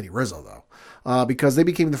Stanton and Anthony Rizzo, though. Because they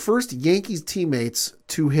became the first Yankees teammates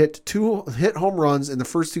to hit home runs in the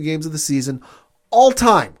first 2 games of the season all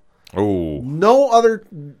time. Oh. No other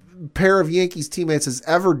pair of Yankees teammates has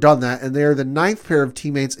ever done that, and they're the 9th pair of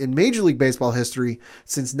teammates in Major League Baseball history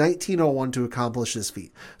since 1901 to accomplish this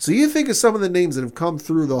feat. So you think of some of the names that have come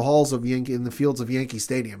through the halls of in the fields of Yankee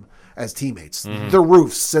Stadium as teammates. The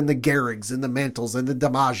Roofs and the Gehrigs and the Mantles and the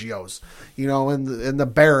DiMaggios, and the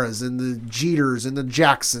Berras and the Jeters and the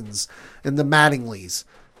Jacksons and the Mattingleys.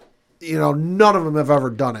 None of them have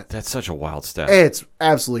ever done it. That's such a wild stat. It's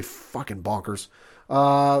absolutely fucking bonkers.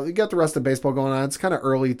 You got the rest of baseball going on. It's kind of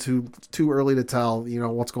too early to tell,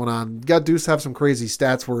 what's going on. Got Deuce have some crazy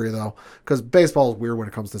stats for you, though, because baseball is weird when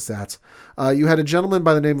it comes to stats. You had a gentleman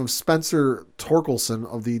by the name of Spencer Torkelson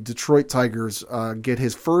of the Detroit Tigers get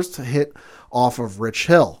his first hit off of Rich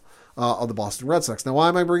Hill of the Boston Red Sox. Now, why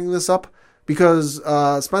am I bringing this up? Because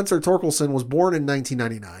Spencer Torkelson was born in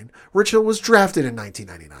 1999. Rich Hill was drafted in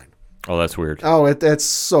 1999. Oh, that's weird. Oh, that's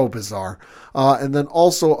so bizarre. And then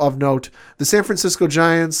also of note, the San Francisco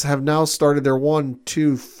Giants have now started their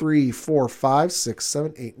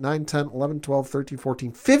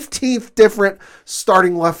 15th different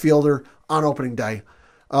starting left fielder on opening day.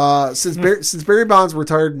 Since Barry Bonds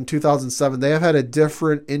retired in 2007, they have had a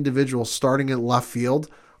different individual starting at left field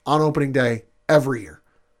on opening day every year.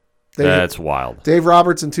 That's wild. Dave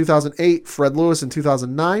Roberts in 2008, Fred Lewis in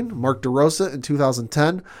 2009, Mark DeRosa in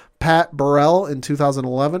 2010, Pat Burrell in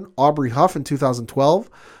 2011, Aubrey Huff in 2012,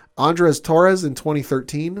 Andres Torres in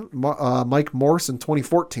 2013, Mike Morse in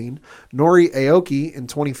 2014, Nori Aoki in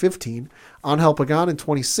 2015, Angel Pagan in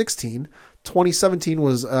 2016, 2017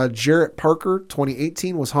 was Jarrett Parker,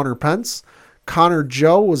 2018 was Hunter Pence, Connor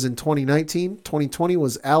Joe was in 2019, 2020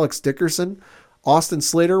 was Alex Dickerson, Austin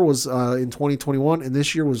Slater was in 2021, and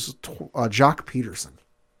this year was Jock Peterson.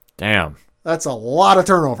 Damn. That's a lot of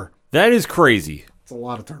turnover. That is crazy. It's a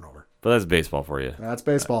lot of turnover. But that's baseball for you. That's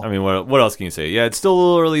baseball. I mean, what else can you say? Yeah, it's still a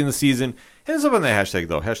little early in the season. Hit us up on that hashtag,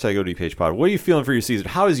 though. Hashtag ODPHpod. What are you feeling for your season?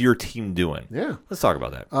 How is your team doing? Yeah. Let's talk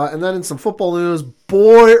about that. And then in some football news,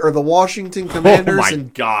 boy, are the Washington Commanders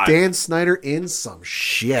and God. Dan Snyder in some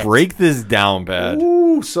shit. Break this down, Bad.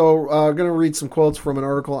 Ooh, so I'm going to read some quotes from an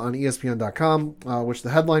article on ESPN.com, which the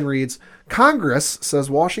headline reads, Congress says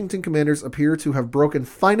Washington Commanders appear to have broken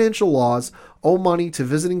financial laws, owe money to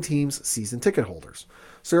visiting teams' season ticket holders.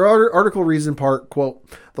 So your article reads in part, quote,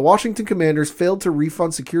 the Washington Commanders failed to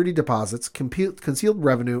refund security deposits, concealed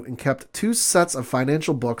revenue, and kept 2 sets of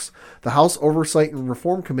financial books, the House Oversight and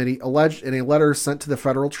Reform Committee alleged in a letter sent to the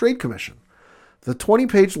Federal Trade Commission. The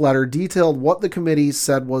 20-page letter detailed what the committee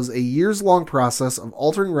said was a years-long process of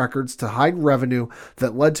altering records to hide revenue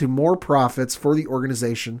that led to more profits for the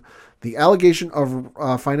organization. The allegation of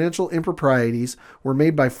financial improprieties were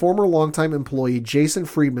made by former longtime employee Jason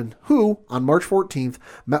Friedman, who, on March 14th,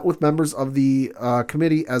 met with members of the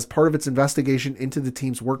committee as part of its investigation into the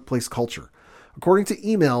team's workplace culture. According to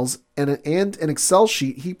emails and an Excel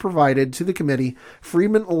sheet he provided to the committee,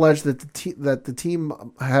 Friedman alleged that the team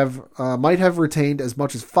might have retained as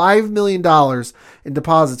much as $5 million in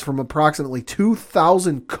deposits from approximately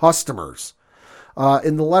 2,000 customers.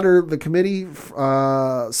 In the letter, the committee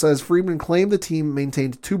says Friedman claimed the team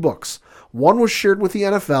maintained 2 books. One was shared with the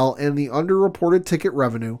NFL and the underreported ticket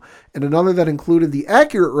revenue, and another that included the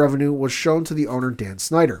accurate revenue was shown to the owner, Dan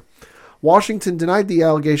Snyder. Washington denied the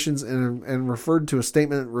allegations and referred to a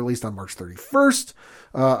statement released on March 31st.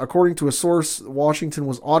 According to a source, Washington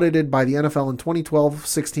was audited by the NFL in 2012,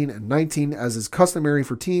 16, and 19, as is customary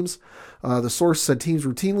for teams. The source said teams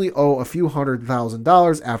routinely owe a few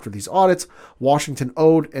 $100,000 after these audits. Washington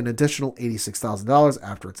owed an additional $86,000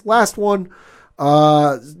 after its last one.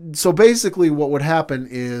 So basically what would happen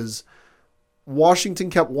is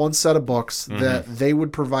Washington kept one set of books that they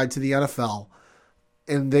would provide to the NFL,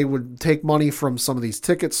 and they would take money from some of these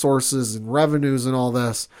ticket sources and revenues and all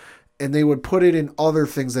this, and they would put it in other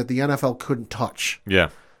things that the NFL couldn't touch. Yeah.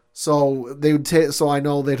 So they would so I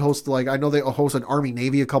know they'd host, I know they hosted Army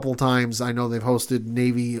Navy a couple of times. I know they've hosted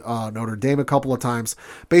Navy Notre Dame a couple of times.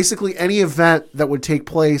 Basically any event that would take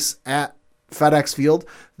place at FedEx Field,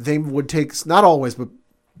 they would take, not always, but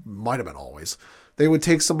might have been always, they would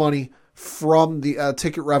take some money from the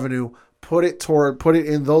ticket revenue, put it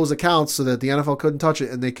in those accounts so that the NFL couldn't touch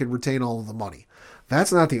it and they could retain all of the money.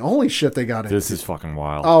 That's not the only shit they got into. This is fucking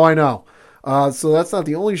wild. Oh, I know. So that's not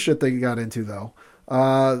the only shit they got into, though.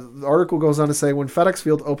 The article goes on to say, when FedEx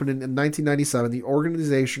Field opened in 1997, the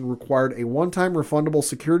organization required a one-time refundable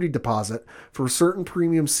security deposit for certain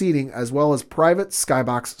premium seating as well as private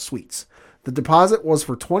skybox suites. The deposit was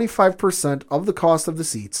for 25% of the cost of the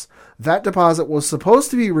seats. That deposit was supposed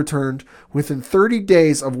to be returned within 30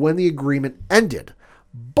 days of when the agreement ended.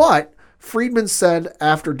 But Friedman said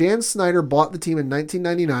after Dan Snyder bought the team in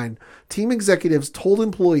 1999, team executives told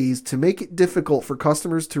employees to make it difficult for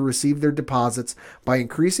customers to receive their deposits by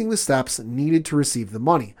increasing the steps needed to receive the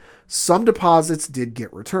money. Some deposits did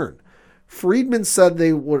get returned. Friedman said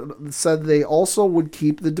they also would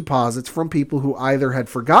keep the deposits from people who either had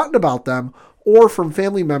forgotten about them or from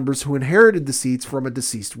family members who inherited the seats from a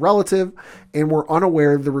deceased relative and were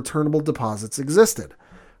unaware the returnable deposits existed.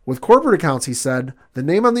 With corporate accounts, he said, the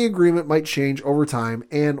name on the agreement might change over time,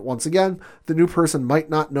 and once again, the new person might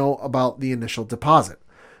not know about the initial deposit.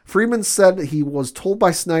 Friedman said he was told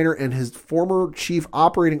by Snyder and his former chief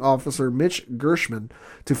operating officer, Mitch Gershman,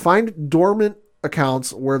 to find dormant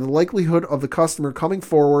accounts where the likelihood of the customer coming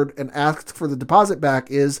forward and asked for the deposit back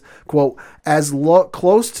is, quote, as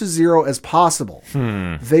close to zero as possible.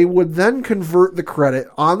 They would then convert the credit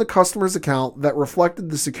on the customer's account that reflected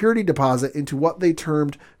the security deposit into what they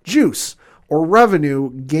termed juice, or revenue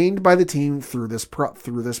gained by the team through this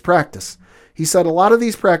practice. He said a lot of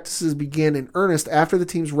these practices began in earnest after the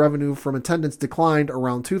team's revenue from attendance declined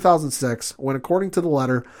around 2006, when, according to the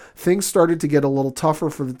letter, things started to get a little tougher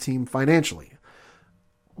for the team financially.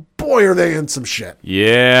 Boy, are they in some shit.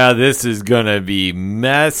 Yeah, this is going to be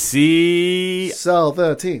messy. Sell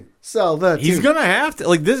the team. Sell the team. He's going to have to.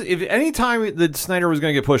 Like, this. If any time that Snyder was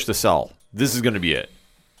going to get pushed to sell, this is going to be it.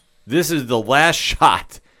 This is the last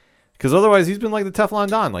shot. Because otherwise, he's been like the Teflon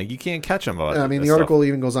Don. Like, you can't catch him. I mean, the article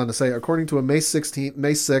even goes on to say, according to a May 6th,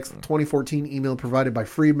 2014 email provided by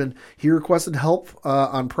Friedman, he requested help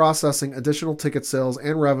on processing additional ticket sales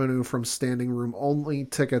and revenue from standing room only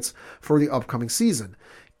tickets for the upcoming season.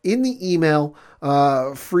 In the email,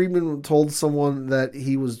 Friedman told someone that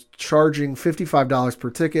he was charging $55 per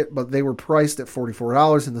ticket, but they were priced at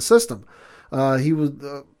 $44 in the system.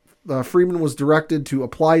 Friedman was directed to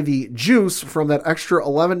apply the juice from that extra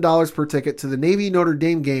 $11 per ticket to the Navy Notre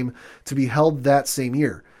Dame game to be held that same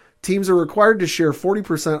year. Teams are required to share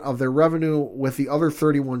 40% of their revenue with the other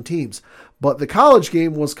 31 teams, but the college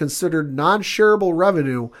game was considered non-shareable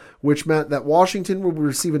revenue, which meant that Washington would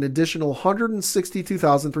receive an additional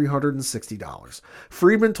 $162,360.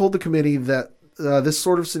 Friedman told the committee that this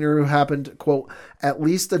sort of scenario happened, quote, at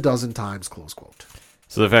least a dozen times, close quote.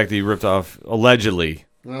 So the fact that he ripped off, allegedly,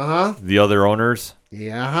 the other owners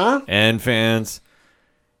and fans,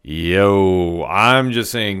 Yo, I'm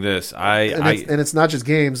just saying this. And it's not just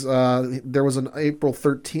games. There was an April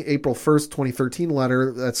 1st, 2013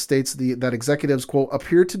 letter that states that executives, quote,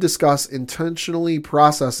 appeared to discuss intentionally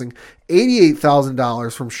processing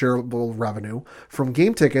 $88,000 from shareable revenue from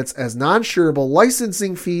game tickets as non-shareable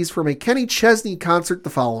licensing fees from a Kenny Chesney concert the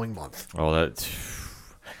following month. Oh,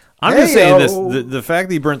 I'm just saying this. The fact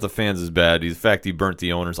that he burnt the fans is bad. The fact he burnt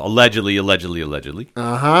the owners, allegedly.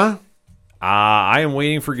 Uh-huh. I am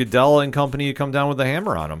waiting for Goodell and company to come down with the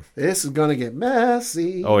hammer on him. This is going to get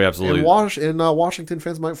messy. Oh, yeah, absolutely. And Washington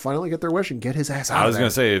fans might finally get their wish and get his ass out of there. I was going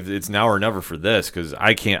to say, it's now or never for this, because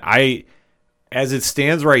as it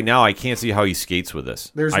stands right now, I can't see how he skates with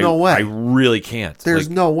this. There's no way. I really can't. There's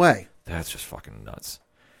no way. That's just fucking nuts.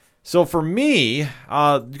 So for me,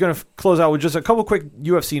 going to close out with just a couple quick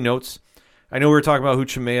UFC notes. I know we were talking about who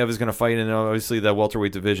Chimaev is going to fight, and obviously that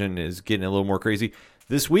welterweight division is getting a little more crazy.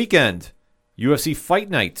 This weekend, UFC Fight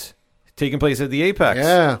Night taking place at the Apex.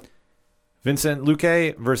 Yeah. Vincent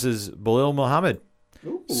Luque versus Belal Muhammad.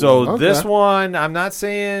 So this one, I'm not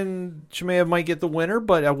saying Chimaev might get the winner,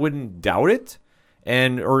 but I wouldn't doubt it.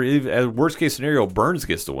 Or worst case scenario, Burns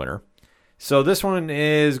gets the winner. So this one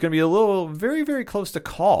is going to be very, very close to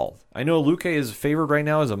call. I know Luque is favored right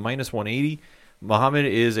now as a minus 180. Muhammad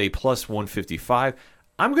is a plus 155.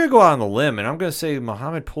 I'm going to go out on the limb, and I'm going to say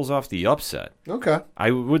Muhammad pulls off the upset. Okay.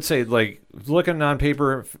 I would say, like, looking on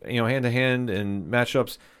paper, hand-to-hand and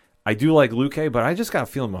matchups, I do like Luque, but I just got a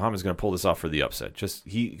feeling Muhammad's going to pull this off for the upset. Because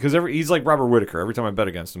he's like Robert Whitaker. Every time I bet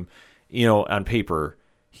against him, on paper,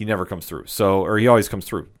 he never comes through. Or he always comes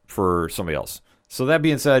through for somebody else. So that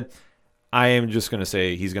being said, I am just going to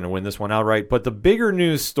say he's going to win this one outright. But the bigger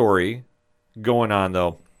news story going on,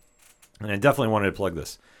 though, and I definitely wanted to plug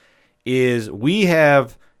this, is we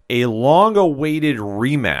have a long-awaited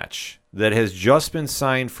rematch that has just been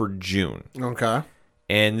signed for June. Okay.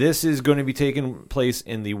 And this is going to be taking place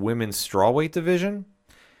in the women's strawweight division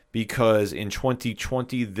because in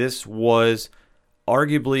 2020, this was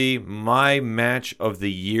arguably my match of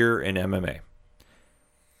the year in MMA.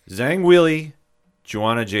 Zhang Weili,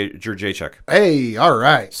 Joanna Jędrzejczyk. Hey, all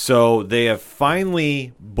right. So they have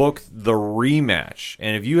finally booked the rematch.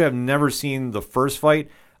 And if you have never seen the first fight,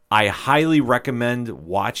 I highly recommend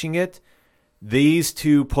watching it. These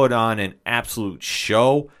two put on an absolute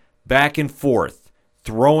show, back and forth,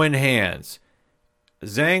 throwing hands.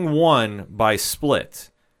 Zhang won by split,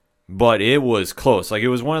 but it was close. Like, it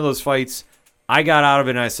was one of those fights, I got out of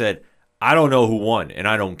it and I said, I don't know who won, and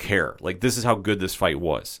I don't care. Like, this is how good this fight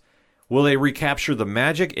was. Will they recapture the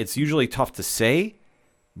magic? It's usually tough to say,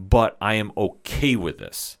 but I am okay with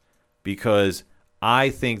this because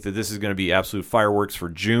I think that this is going to be absolute fireworks for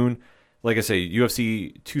June. Like I say,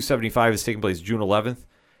 UFC 275 is taking place June 11th.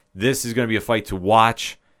 This is going to be a fight to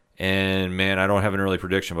watch. And, man, I don't have an early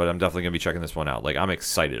prediction, but I'm definitely going to be checking this one out. Like, I'm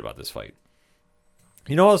excited about this fight.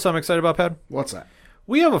 You know what else I'm excited about, Pat? What's that?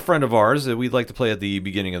 We have a friend of ours that we'd like to play at the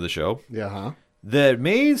beginning of the show. Yeah, huh? That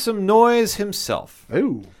made some noise himself.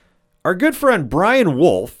 Ooh. Our good friend Brian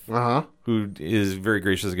Wolf, Uh-huh. who is very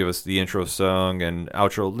gracious to give us the intro song and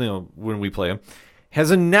outro, when we play him, has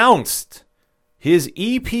announced his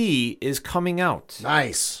EP is coming out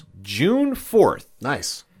Nice. June 4th.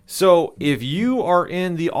 Nice. So if you are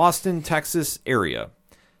in the Austin, Texas area,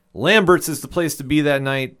 Lambert's is the place to be that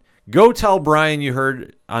night. Go tell Brian you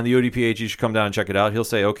heard on the ODPH you should come down and check it out. He'll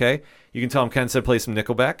say, okay. You can tell him Ken said play some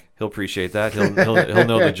Nickelback. He'll appreciate that. He'll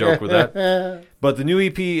know the joke with that. But the new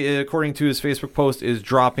EP, according to his Facebook post, is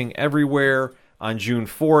dropping everywhere on June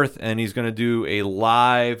 4th, and he's going to do a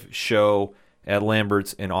live show at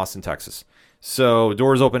Lambert's in Austin, Texas. So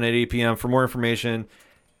doors open at 8 p.m. For more information,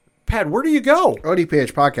 Pat, where do you go?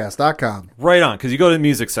 ODPHpodcast.com. Right on, because you go to the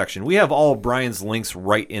music section. We have all of Brian's links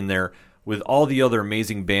right in there with all the other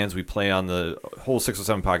amazing bands we play on the whole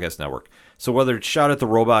 607 Podcast Network. So whether it's Shout at the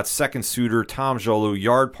Robots, Second Suitor, Tom Jolu,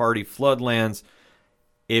 Yard Party, Floodlands,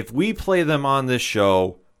 if we play them on this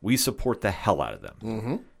show, we support the hell out of them.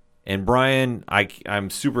 Mm-hmm. And Brian,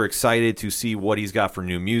 I'm super excited to see what he's got for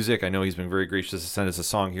new music. I know he's been very gracious to send us a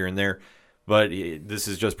song here and there, but this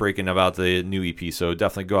is just breaking about the new EP, so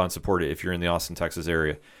definitely go out and support it if you're in the Austin, Texas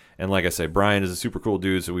area. And like I say, Brian is a super cool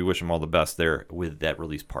dude, so we wish him all the best there with that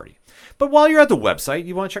release party. But while you're at the website,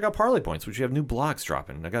 you want to check out Parlay Points, which you have new blogs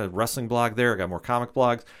dropping. I got a wrestling blog there. I got more comic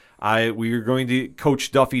blogs. We are going to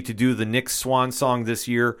coach Duffy to do the Nick Swan song this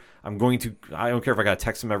year. I don't care if I got to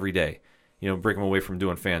text him every day. Break him away from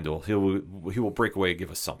doing FanDuel. He will break away and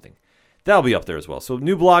give us something. That'll be up there as well. So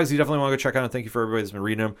new blogs, you definitely want to go check out. And thank you for everybody that's been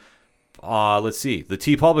reading them. Let's see. The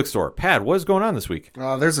TeePublic Store. Pat, what is going on this week?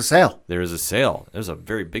 There's a sale. There is a sale. There's a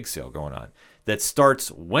very big sale going on. that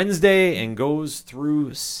starts Wednesday and goes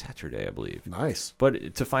through Saturday, I believe. Nice.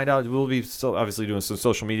 But to find out, we'll be still obviously doing some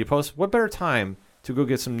social media posts. What better time to go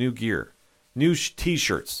get some new gear, new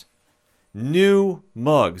T-shirts, new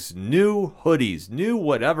mugs, new hoodies, new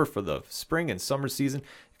whatever for the spring and summer season,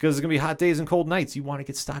 because it's going to be hot days and cold nights. You want to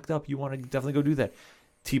get stocked up. You want to definitely go do that.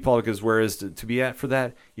 TeePublic is where is to be at for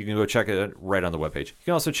that. You can go check it right on the webpage. You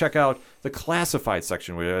can also check out the classified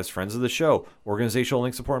section, which has friends of the show, organizational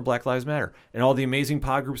link support, and Black Lives Matter, and all the amazing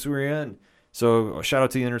pod groups we're in. So shout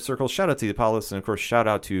out to the Inner Circle, shout out to the Apollos, and of course shout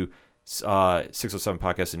out to 607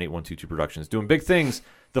 Podcasts and 8122 Productions doing big things.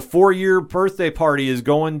 The 4-year birthday party is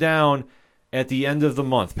going down at the end of the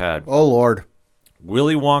month, Pad. Oh, Lord.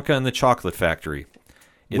 Willy Wonka and the Chocolate Factory.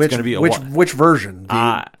 It's going to be which version?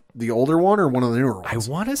 The older one or one of the newer ones?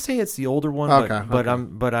 I want to say it's the older one, Okay, but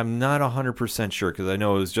I'm not 100% sure because I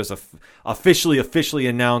know it was just officially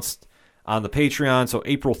announced on the Patreon. So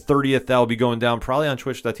April 30th, that will be going down probably on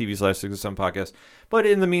twitch.tv/607 podcast. But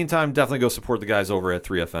in the meantime, definitely go support the guys over at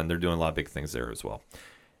 3FN. They're doing a lot of big things there as well.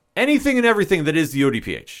 Anything and everything that is the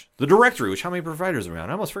ODPH. The directory, which how many providers are around?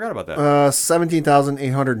 I almost forgot about that.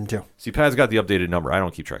 17,802. See, Pat's got the updated number. I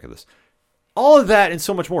don't keep track of this. All of that and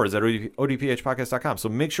so much more is at odphpodcast.com. So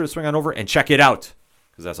make sure to swing on over and check it out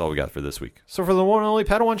because that's all we got for this week. So for the one and only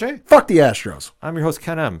Padawan J, fuck the Astros. I'm your host,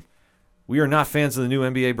 Ken M. We are not fans of the new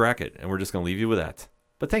NBA bracket, and we're just going to leave you with that.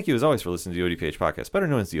 But thank you, as always, for listening to the ODPH podcast, better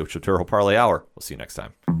known as the Ocho Turro Parlay Hour. We'll see you next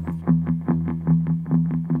time.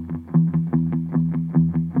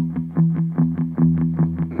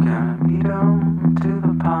 Gonna be down to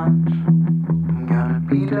the punch. I'm gonna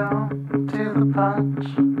be down to the punch.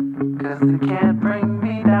 'Cause they can't bring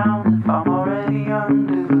me down if I'm already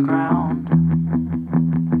under the ground.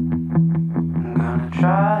 I'm gonna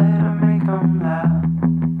try to make them laugh.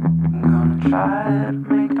 I'm gonna try to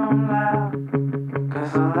make them laugh.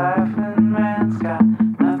 'Cause the laughing man's got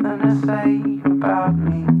nothing to say about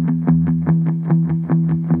me.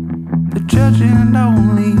 They're judging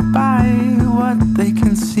only by what they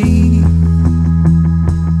can see.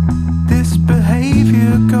 This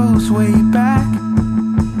behavior goes way back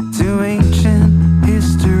to ancient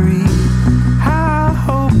history. I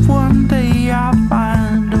hope one day I'll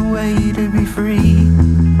find a way to be free.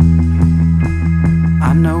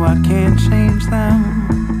 I know I can't change them.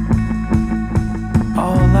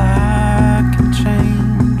 All I can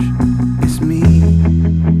change is me.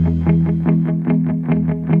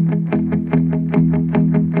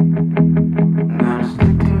 I'm gonna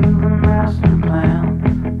stick to the master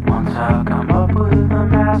plan. Once I come up with a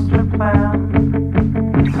master plan,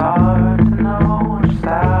 it's hard